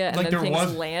the area and Like then there things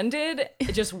was- landed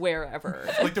just wherever.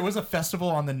 Like there was a festival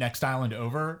on the next island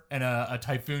over, and a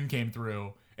typhoon came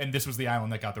through, and this was the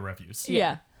island that got the refuse.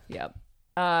 Yeah. Yep.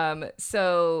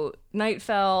 So night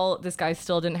fell. This guy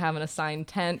still didn't have an assigned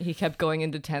tent. He kept going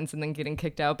into tents and then getting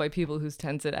kicked out by people whose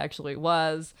tents it actually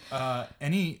was.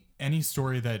 Any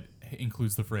story that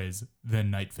includes the phrase "then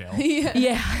night fail."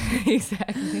 Yeah,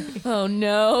 exactly. Oh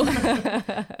no.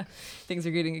 Things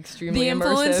are getting extremely The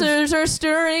immersive. influencers are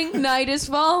stirring. Night is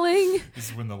falling. This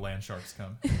is when the land sharks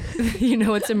come. You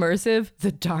know what's immersive?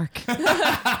 The dark.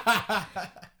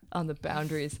 On the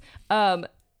boundaries.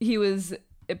 He was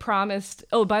promised.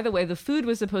 Oh, by the way, the food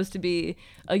was supposed to be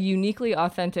a uniquely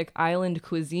authentic island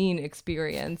cuisine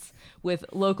experience with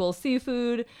local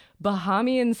seafood,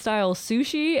 Bahamian style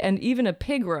sushi, and even a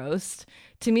pig roast.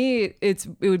 To me, it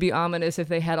would be ominous if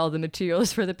they had all the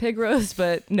materials for the pig roast,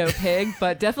 but no pig.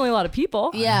 But definitely a lot of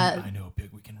people. Yeah. I know a pig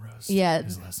we can roast. Yeah.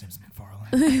 His last name's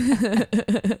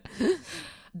McFarlane.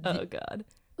 Oh God.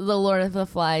 The Lord of the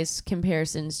Flies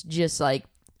comparisons just like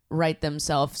write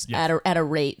themselves Yes. at a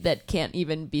rate that can't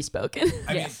even be spoken.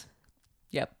 I mean, Yes.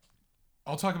 Yep.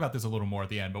 I'll talk about this a little more at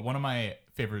the end, but one of my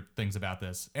favorite things about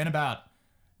this and about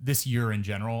this year in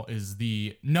general is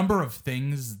the number of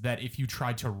things that if you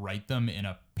tried to write them in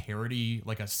a parody,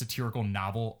 like a satirical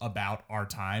novel about our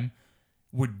time,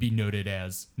 would be noted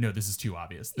as, no, this is too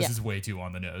obvious. This Yeah. is way too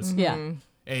on the nose. Yeah.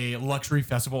 A luxury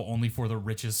festival only for the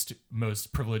richest,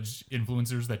 most privileged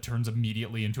influencers that turns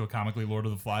immediately into a comically Lord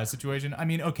of the Flies situation. I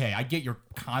mean, okay, I get your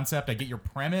concept, I get your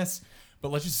premise,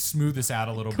 but let's just smooth this out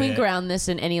a little Can we bit. ground this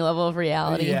in any level of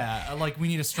reality? Yeah, like we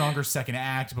need a stronger second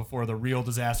act before the real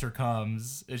disaster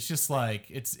comes. It's just like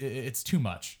it's too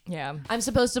much. Yeah. I'm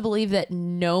supposed to believe that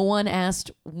no one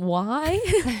asked why.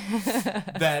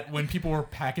 That when people were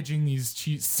packaging these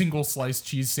single sliced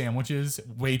cheese sandwiches,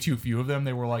 way too few of them,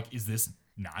 they were like, "Is this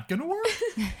not gonna work?"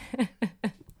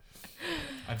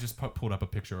 I've just pulled up a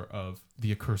picture of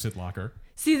the accursed locker.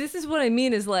 See, this is what I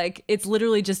mean is like it's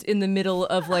literally just in the middle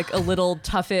of like a little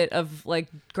tuffet of like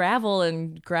gravel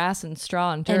and grass and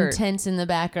straw and dirt. And tents in the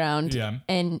background. Yeah.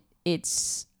 And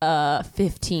it's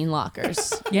 15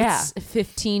 lockers. Yeah. It's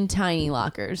 15 tiny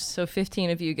lockers. So 15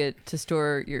 of you get to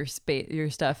store your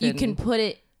stuff You in. can put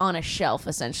it on a shelf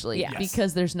essentially Yeah. Yes.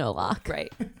 because there's no lock.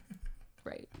 Right.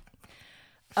 Right.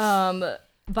 It's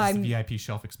By the VIP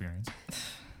shelf experience.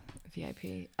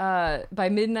 VIP. By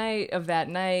midnight of that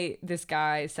night, this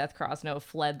guy, Seth Crosno,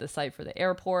 fled the site for the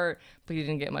airport, but he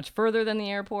didn't get much further than the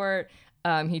airport.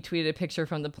 He tweeted a picture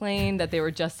from the plane that they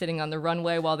were just sitting on the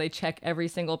runway while they check every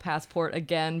single passport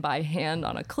again by hand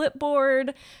on a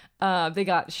clipboard. They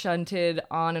got shunted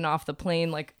on and off the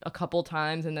plane like a couple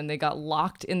times, and then they got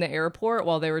locked in the airport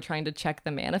while they were trying to check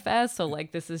the manifest. So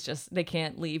like this is just they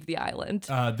can't leave the island.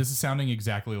 This is sounding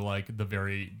exactly like the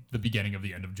beginning of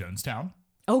the end of Jonestown.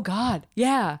 Oh God,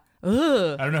 yeah.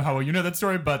 Ugh. I don't know how well you know that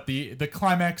story, but the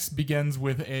climax begins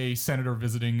with a senator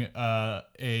visiting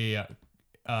a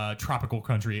tropical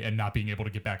country and not being able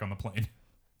to get back on the plane.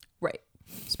 Right.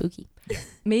 Spooky.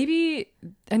 Maybe,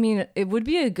 I mean, it would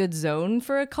be a good zone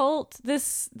for a cult,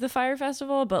 the Fire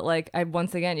Festival, but like,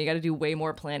 once again, you got to do way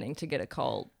more planning to get a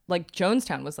cult. Like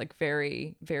Jonestown was like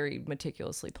very, very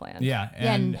meticulously planned. Yeah,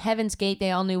 Yeah, and and Heaven's Gate,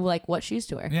 they all knew like what shoes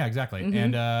to wear. yeah, exactly.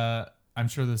 And I'm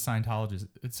sure the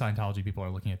Scientology people are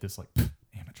looking at this like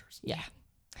amateurs. Yeah.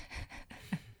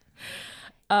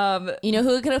 You know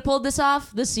who could have pulled this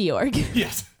off? The Sea Org.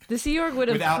 Yes, The Sea Org would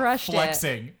have without crushed it.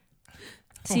 flexing.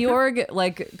 Sea Org,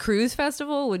 like cruise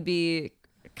festival would be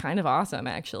kind of awesome,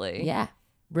 actually. Yeah.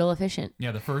 Real efficient.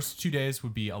 Yeah, the first 2 days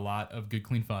would be a lot of good,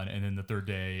 clean fun, and then the third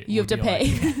day You have would to be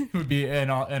pay. Like, would be and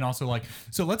also like,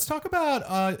 so let's talk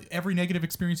about every negative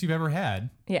experience you've ever had.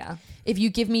 Yeah. If you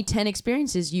give me 10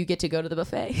 experiences, you get to go to the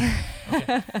buffet.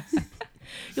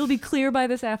 You'll be clear by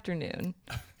this afternoon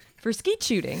for skeet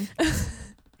shooting.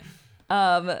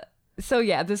 So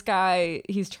yeah, this guy,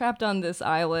 he's trapped on this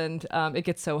island. It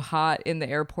gets so hot in the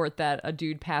airport that a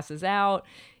dude passes out.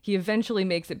 He eventually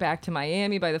makes it back to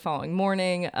Miami by the following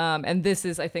morning. And this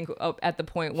is, I think, at the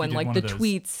point when like the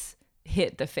tweets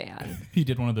hit the fan. He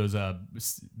did one of those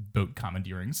boat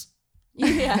commandeerings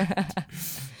Yeah.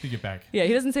 to get back. Yeah,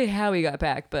 he doesn't say how he got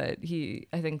back, but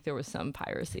I think there was some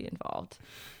piracy involved.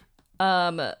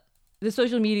 The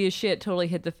social media shit totally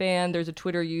hit the fan. There's a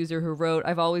Twitter user who wrote,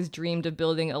 "I've always dreamed of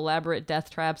building elaborate death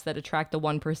traps that attract the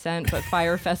 1%, but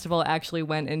Fyre Festival actually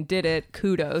went and did it.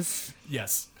 Kudos."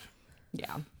 Yes.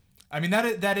 Yeah. I mean,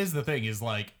 that is the thing, is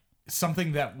like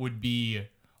something that would be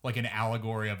like an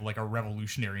allegory of like a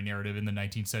revolutionary narrative in the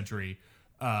 19th century,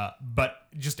 but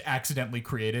just accidentally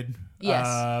created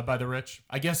by the rich.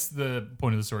 I guess the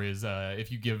point of the story is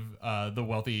if you give the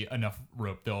wealthy enough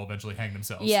rope, they'll eventually hang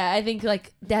themselves. Yeah, I think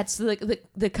like that's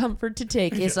the comfort to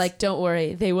take is Yes. like, don't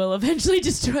worry, they will eventually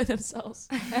destroy themselves.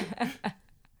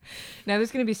 Now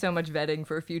there's going to be so much vetting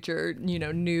for future,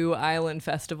 new island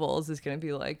festivals. Is going to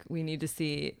be like, we need to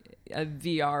see a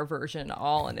VR version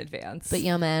all in advance. But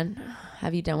yeah, man,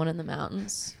 have you done one in the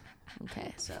mountains?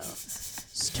 Okay, so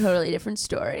it's a totally different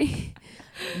story.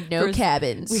 No First,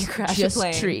 cabins, we crash a just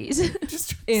plane. trees.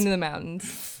 Just in the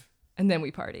mountains, and then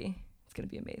we party. It's going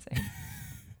to be amazing.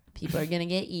 People are gonna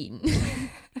get eaten.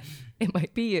 It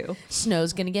might be you.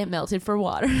 Snow's gonna get melted for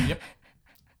water. Yep.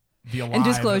 The And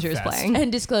Disclosure's Alive Fest. playing.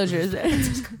 And Disclosure is there.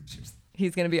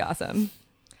 He's going to be awesome.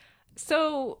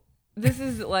 So this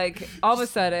is like, all of a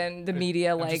sudden, the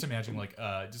media, I'm like, just imagining like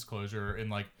Disclosure in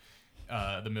like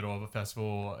the middle of a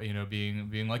festival,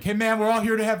 being like, "Hey man, we're all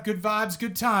here to have good vibes,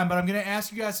 good time, but I'm gonna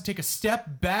ask you guys to take a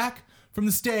step back from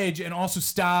the stage and also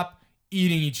stop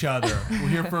eating each other. We're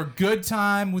here for a good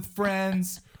time with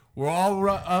friends. We're all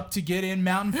up to get in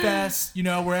Mountain Fest.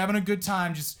 We're having a good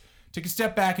time. Just take a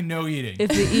step back and no eating." if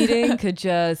the eating could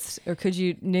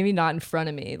you, maybe not in front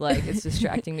of me, like it's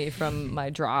distracting me from my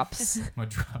drops, My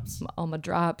drops. all my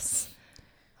drops.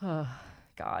 Oh,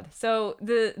 God. So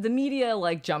the media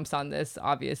like jumps on this,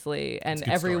 obviously, and a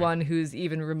good everyone who's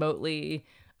even remotely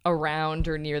around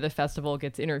or near the festival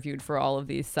gets interviewed for all of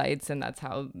these sites, and that's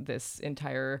how this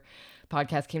entire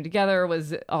podcast came together,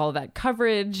 was all that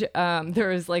coverage. There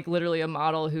was like literally a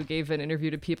model who gave an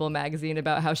interview to People magazine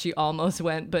about how she almost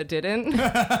went but didn't.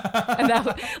 And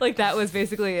that was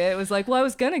basically it. It was like, well, I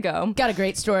was gonna go. Got a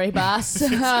great story, boss.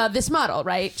 This model,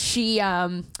 right? She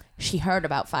heard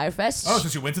about Firefest. Oh, so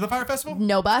she went to the Fyre Festival?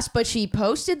 No, boss, but she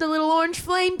posted the little orange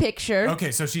flame picture.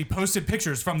 Okay, so she posted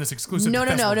pictures from this exclusive No.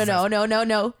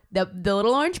 festival. The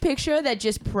little orange picture that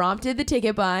just prompted the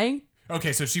ticket buying.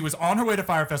 Okay, so she was on her way to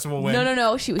Fyre Festival when...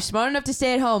 No. She was smart enough to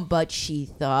stay at home, but she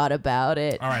thought about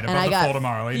it. All right, And above I the got, fold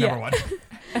tomorrow. Ain't yeah. number one.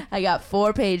 I got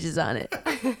 4 pages on it.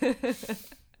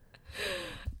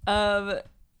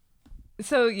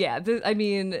 So yeah, I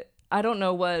mean, I don't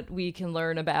know what we can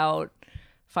learn about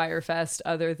Firefest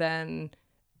other than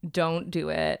don't do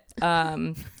it.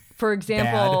 For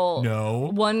example, Bad.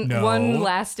 No. one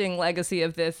lasting legacy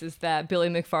of this is that Billy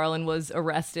McFarland was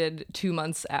arrested 2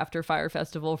 months after Fyre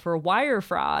Festival for wire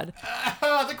fraud.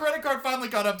 The credit card finally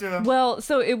caught up to him. Well,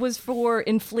 so it was for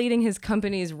inflating his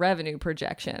company's revenue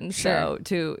projections. Sure. So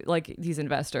to like these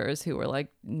investors who were like,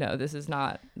 no, this is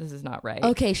not right.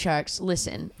 Okay, Sharks,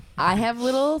 listen. I have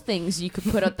little things you could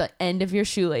put at the end of your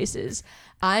shoelaces.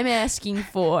 I'm asking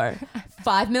for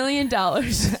 $5 million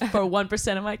for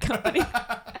 1% of my company.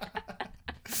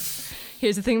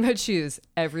 Here's the thing about shoes.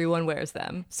 Everyone wears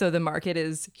them. So the market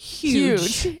is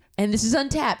huge. And this is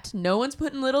untapped. No one's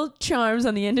putting little charms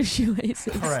on the end of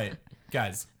shoelaces. All right,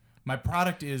 guys. My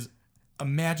product is,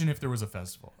 imagine if there was a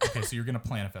festival. Okay, so you're going to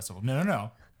plan a festival. No.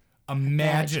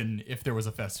 Imagine if there was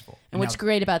a festival. And what's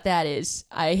great about that is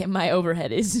my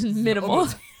overhead is minimal.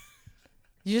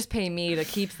 You just pay me to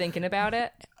keep thinking about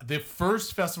it. The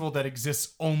first festival that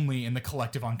exists only in the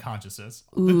collective unconsciousness.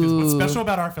 What's special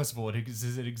about our festival it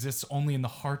exists only in the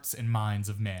hearts and minds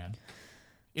of man.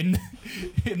 In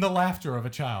the laughter of a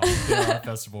child, there our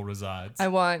festival resides. I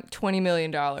want $20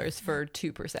 million for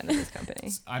 2% of this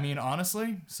company. I mean,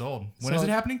 honestly, sold. When is Sold.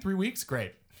 it happening? 3 weeks?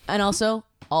 Great. And also,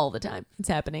 all the time. It's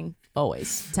happening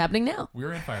always. It's happening now.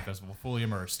 We're in Fyre Festival, fully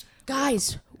immersed.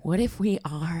 Guys, what if we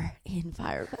are in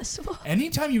Fyre Festival?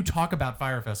 Anytime you talk about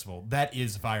Fyre Festival, that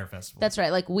is Fyre Festival. That's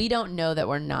right. Like, we don't know that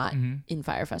we're not in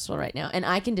Fyre Festival right now. And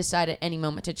I can decide at any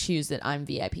moment to choose that I'm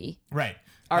VIP. right.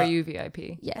 Are you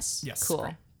VIP? Yes. Yes. Cool.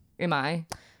 Am I?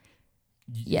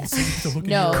 Yes. To look in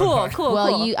No. your Cool, heart. cool,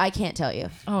 Well, cool. I can't tell you.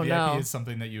 Oh, VIP no. is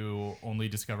something that you only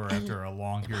discover after a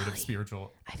long period of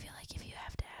spiritual. I feel like if you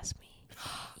have to ask me,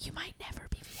 you might never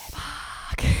be VIP.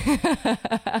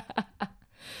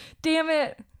 Damn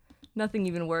it. Nothing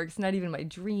even works. Not even my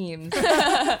dreams.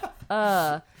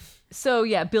 So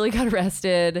yeah, Billy got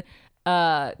arrested.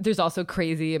 There's also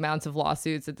crazy amounts of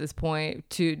lawsuits at this point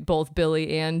to both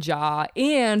Billy and Ja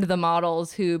and the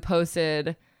models who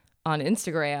posted on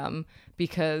Instagram,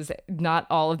 because not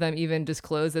all of them even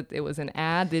disclosed that it was an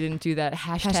ad. They didn't do that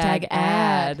hashtag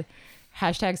ad.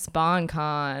 Hashtag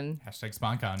SpawnCon. Hashtag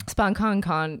SpawnCon.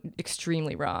 SpawnCon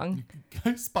extremely wrong.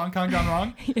 SpawnCon gone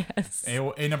wrong? Yes.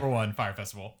 A number one Fire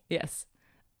Festival. Yes.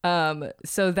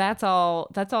 So that's all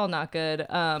not good.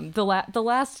 The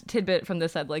last tidbit from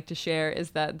this I'd like to share is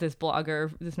that this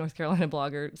North Carolina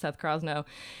blogger, Seth Krosno,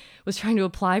 was trying to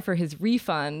apply for his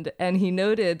refund, and he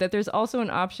noted that there's also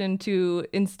an option to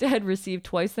instead receive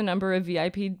twice the number of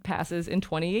VIP passes in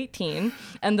 2018,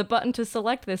 and the button to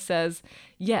select this says,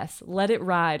 "Yes, let it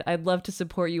ride. I'd love to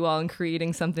support you all in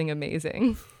creating something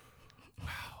amazing."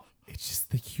 It's just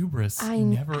the hubris. How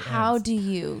ends. do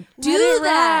you Let do it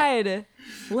that? ride.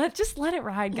 Let it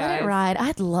ride, guys. Let it ride.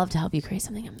 I'd love to help you create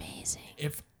something amazing.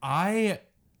 If I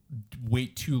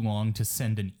wait too long to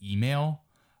send an email,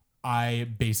 I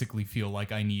basically feel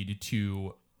like I need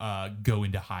to go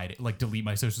into hiding, like delete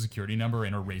my social security number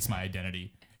and erase my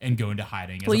identity and go into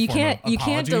hiding. Well, as a you form can't of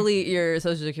apology. delete your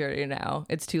social security now.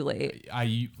 It's too late.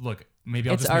 Maybe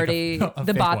I'll It's just already make a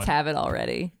the fake bots one. have it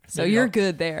already, so Maybe you're I'll-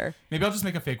 good there. Maybe I'll just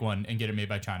make a fake one and get it made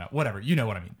by China. Whatever. You know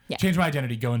what I mean. Yeah. Change my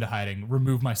identity, go into hiding,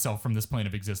 remove myself from this plane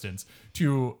of existence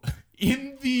to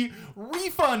in the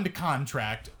refund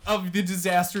contract of the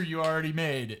disaster you already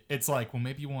made. It's like, well,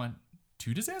 maybe you want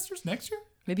 2 disasters next year?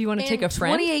 Maybe you want to take In a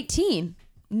friend. 2018.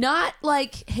 Not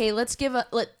like, hey, let's give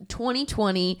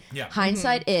 2020. Yeah.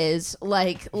 Hindsight is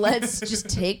like, let's just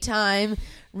take time,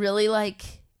 really like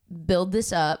build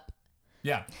this up.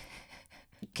 Yeah.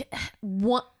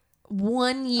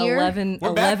 One year. 11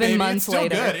 We're back, baby. months It's still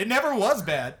later. good. It never was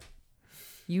bad.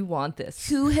 You want this.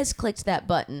 Who has clicked that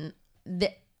button?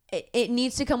 It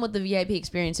needs to come with the VIP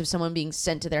experience of someone being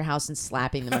sent to their house and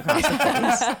slapping them across the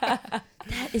face.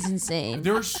 That is insane.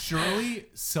 There is surely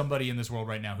somebody in this world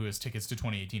right now who has tickets to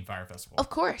 2018 Fire Festival. Of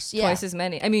course, yeah. Twice as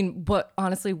many. I mean,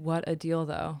 honestly, what a deal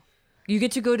though. You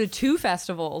get to go to 2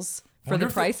 festivals for Wonder the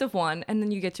if price of one, and then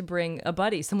you get to bring a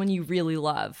buddy, someone you really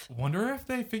love. Wonder if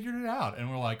they figured it out and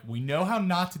we're like, we know how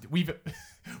not to. We've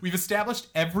established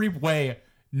every way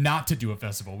not to do a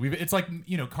festival. It's like,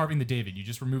 carving the David. You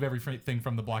just remove everything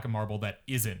from the block of marble that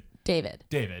isn't David.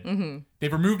 Mm-hmm.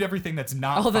 They've removed everything that's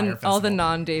not All Fire the Festival.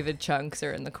 non-David chunks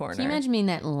are in the corner. Can you imagine being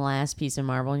that last piece of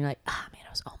marble and you're like, ah, man, I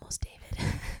was almost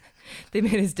David. They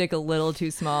made his dick a little too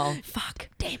small. Fuck,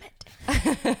 damn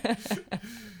it.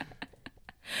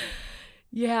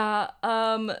 Yeah.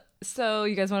 So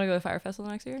you guys want to go to Fire Festival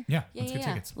next year? Yeah, Yeah, let's yeah, get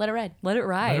yeah. tickets. Let it ride. Let it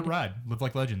ride. Let it ride. Live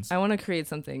like legends. I want to create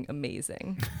something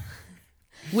amazing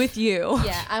with you.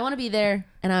 Yeah, I want to be there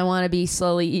and I want to be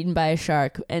slowly eaten by a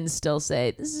shark and still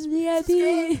say, this is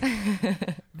VIP.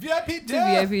 VIP It's a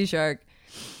death. VIP shark.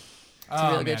 It's a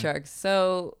Oh, really good man. shark.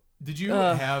 So Did you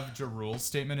have Ja Rule's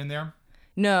statement in there?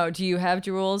 no, do you have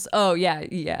Ja Rule's? Oh yeah.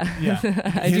 Yeah.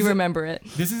 I do His- remember it.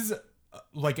 This is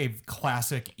like a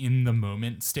classic in the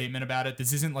moment statement about it.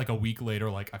 This isn't like a week later,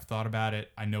 like I've thought about it.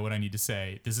 I know what I need to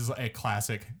say. This is a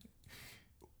classic.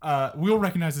 We'll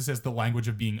recognize this as the language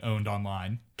of being owned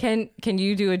online. Can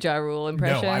you do a Ja Rule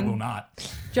impression? No, I will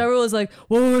not. Ja Rule is like,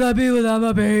 what would I be without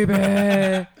my baby?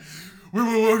 We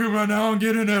were working right now on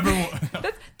getting everyone.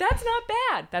 That's not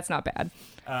bad. That's not bad.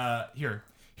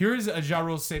 Here is a Ja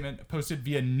Rule statement posted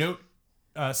via note,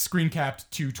 screen capped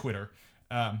to Twitter.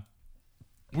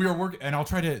 We are working, and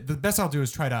the best I'll do is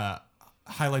try to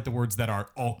highlight the words that are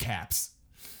all caps.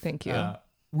 Thank you.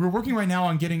 We're working right now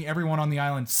on getting everyone on the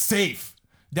island safe.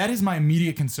 That is my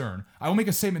immediate concern. I will make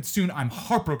a statement soon. I'm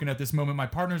heartbroken at this moment. My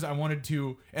partners, I wanted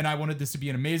this to be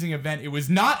an amazing event. It was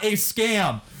not a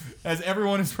scam, as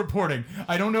everyone is reporting.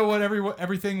 I don't know what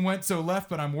everything went so left,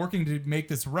 but I'm working to make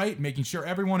this right, making sure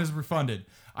everyone is refunded.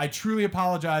 I truly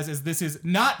apologize, as this is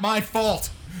not my fault,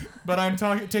 but I'm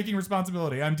taking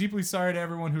responsibility. I'm deeply sorry to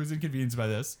everyone who is inconvenienced by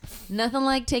this. Nothing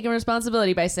like taking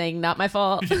responsibility by saying, not my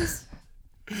fault.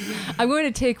 I'm going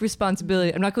to take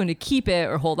responsibility. I'm not going to keep it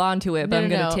or hold on to it, but I'm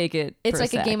going to take it. It's for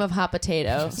like a sec. game of hot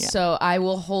potato. So I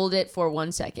will hold it for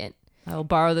 1 second. I will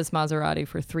borrow this Maserati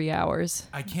for 3 hours.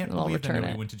 I can't And I'll believe that return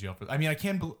nobody it. went to jail for. I mean,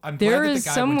 I'm There glad that is the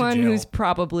guy someone went to jail. who's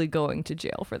probably going to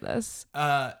jail for this.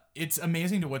 It's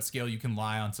amazing to what scale you can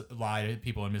lie to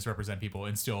people and misrepresent people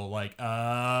and still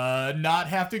not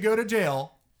have to go to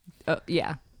jail.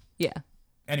 Yeah.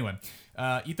 Anyway,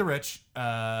 eat the rich.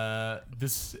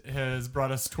 This has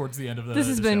brought us towards the end of the. This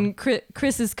has the been show.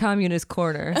 Chris's Communist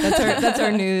Corner. That's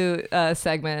our new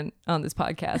segment on this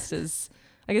podcast.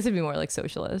 I guess it'd be more like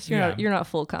socialist. You're not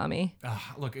full commie.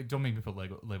 Look, don't make me put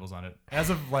labels on it. As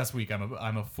of last week, I'm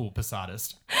a full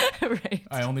Posadist. Right.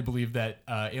 I only believe that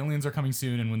aliens are coming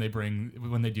soon, and when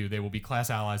they do, they will be class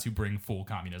allies who bring full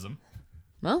communism.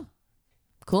 Well,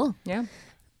 cool. Yeah.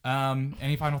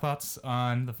 Any final thoughts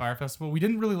on the Fire Festival? We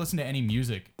didn't really listen to any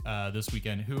music this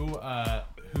weekend. Who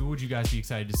would you guys be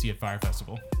excited to see at Fire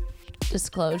Festival?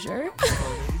 Disclosure.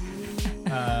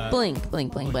 Blink.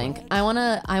 I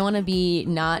wanna be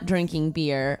not drinking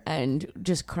beer and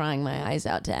just crying my eyes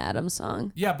out to Adam's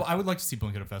song. Yeah, but I would like to see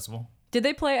Blink at a festival. Did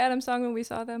they play Adam's song when we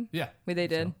saw them? Yeah. They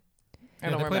did. So. I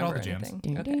don't they played all remember the jams.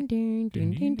 anything.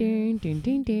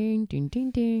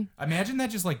 Imagine that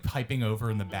just like piping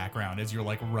over in the background as you're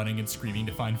like running and screaming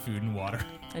to find food and water.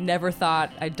 I never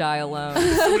thought I'd die alone.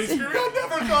 Somebody screaming, I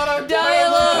never thought I'd die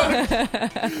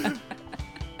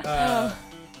alone.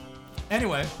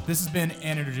 Anyway, this has been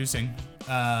And Introducing,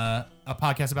 a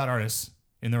podcast about artists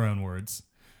in their own words.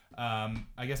 I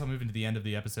guess I'll move into the end of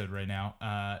the episode right now.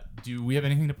 Do we have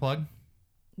anything to plug?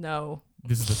 No.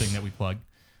 This is the thing that we plug.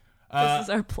 This is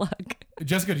our plug.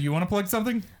 Jessica, do you want to plug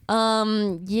something? Yeah,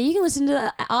 you can listen to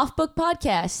the Off Book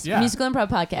podcast, musical improv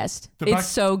podcast. It's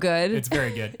so good. It's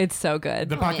very good. It's so good.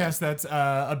 The podcast that's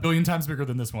a billion times bigger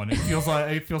than this one.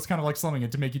 It feels kind of like slumming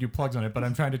it to make you do plugs on it, but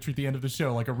I'm trying to treat the end of the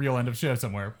show like a real end of show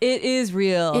somewhere. It is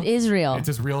real. It is real. It's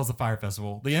as real as the Fire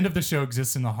Festival. The end of the show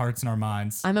exists in the hearts and our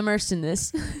minds. I'm immersed in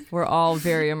this. We're all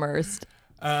very immersed.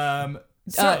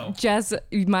 Jess,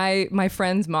 my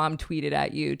friend's mom tweeted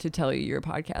at you to tell you your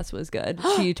podcast was good.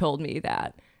 She told me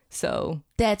that. So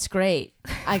that's great.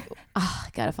 I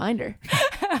gotta find her.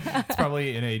 It's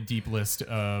probably in a deep list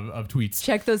of tweets.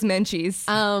 Check those menchies.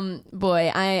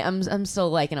 Boy, I'm still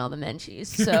liking all the menchies.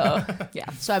 So yeah.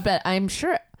 So I bet I'm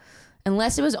sure,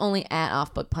 unless it was only at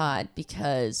Off Book Pod,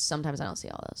 because sometimes I don't see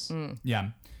all those. Yeah.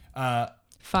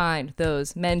 Find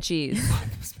those menchies.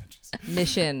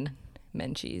 Mission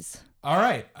menchies. All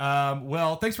right.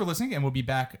 Well, thanks for listening, and we'll be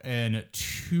back in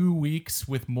 2 weeks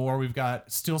with more. We've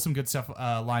got still some good stuff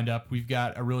lined up. We've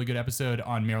got a really good episode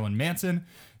on Marilyn Manson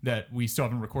that we still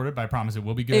haven't recorded, but I promise it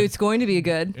will be good. It's going to be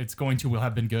good. Will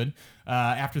have been good.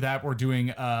 After that, we're doing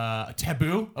a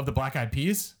Taboo of the Black Eyed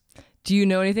Peas. Do you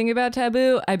know anything about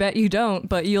Taboo? I bet you don't,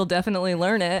 but you'll definitely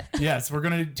learn it. Yes, we're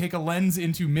going to take a lens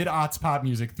into mid-aughts pop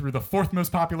music through the fourth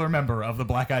most popular member of the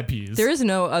Black Eyed Peas. There is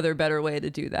no other better way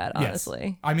to do that, honestly.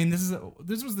 Yes. I mean,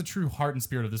 this was the true heart and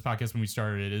spirit of this podcast when we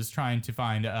started it, is trying to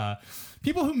find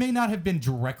people who may not have been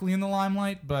directly in the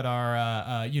limelight, but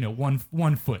are,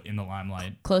 one foot in the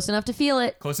limelight. Close enough to feel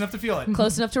it. Close enough to feel it.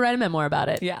 Close enough to write a memoir about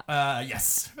it. Yeah.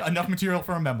 Yes. Enough material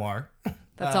for a memoir.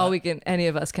 That's all any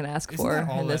of us can ask for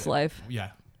in this life. Yeah.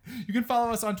 You can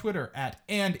follow us on Twitter at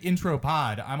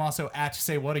 @AndIntroPod. I'm also at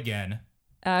Say What Again.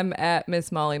 I'm at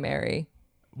Miss Molly Mary.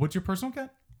 What's your personal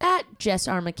cat? At Jess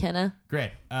R. McKenna. Great.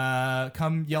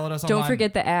 Come yell at us online. Don't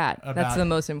forget the @ That's the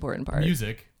most important part.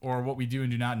 Music, or what we do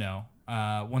and do not know.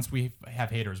 Once we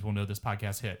have haters, we'll know this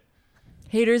podcast hit.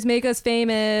 Haters make us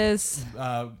famous.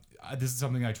 This is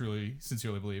something I truly,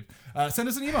 sincerely believe. Send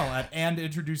us an email at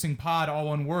andintroducingpod, all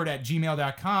one word,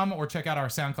 @gmail.com, or check out our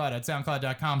SoundCloud at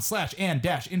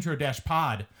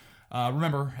soundcloud.com/and-intro-pod.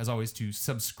 Remember, as always, to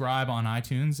subscribe on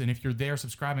iTunes. And if you're there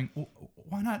subscribing,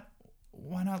 why not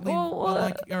leave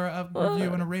a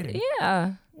review and a rating?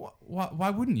 Yeah.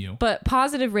 Why wouldn't you? But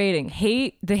positive rating.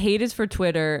 The hate is for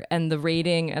Twitter, and the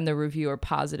rating and the review are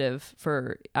positive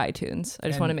for iTunes. I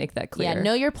just want to make that clear. Yeah,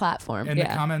 know your platform. And the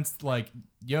comments like,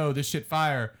 yo, this shit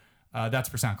fire, that's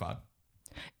for SoundCloud.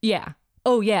 Yeah.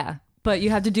 Oh, yeah. But you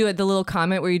have to do it, the little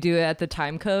comment where you do it at the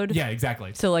time code. Yeah,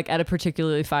 exactly. So like at a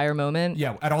particularly fire moment.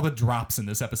 Yeah, at all the drops in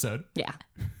this episode. Yeah.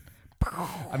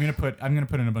 I'm gonna put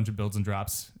in a bunch of builds and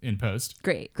drops in post.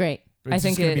 Great. It's I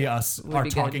think it's gonna be us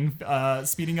talking,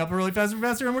 speeding up really faster and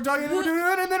faster, and we're talking, and we're doing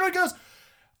it, and then it goes.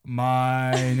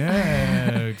 My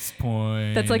next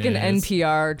point. That's like an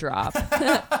NPR drop.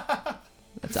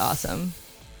 That's awesome.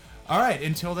 All right.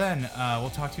 Until then,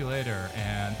 we'll talk to you later,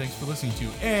 and thanks for listening to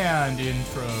And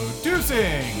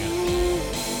Introducing.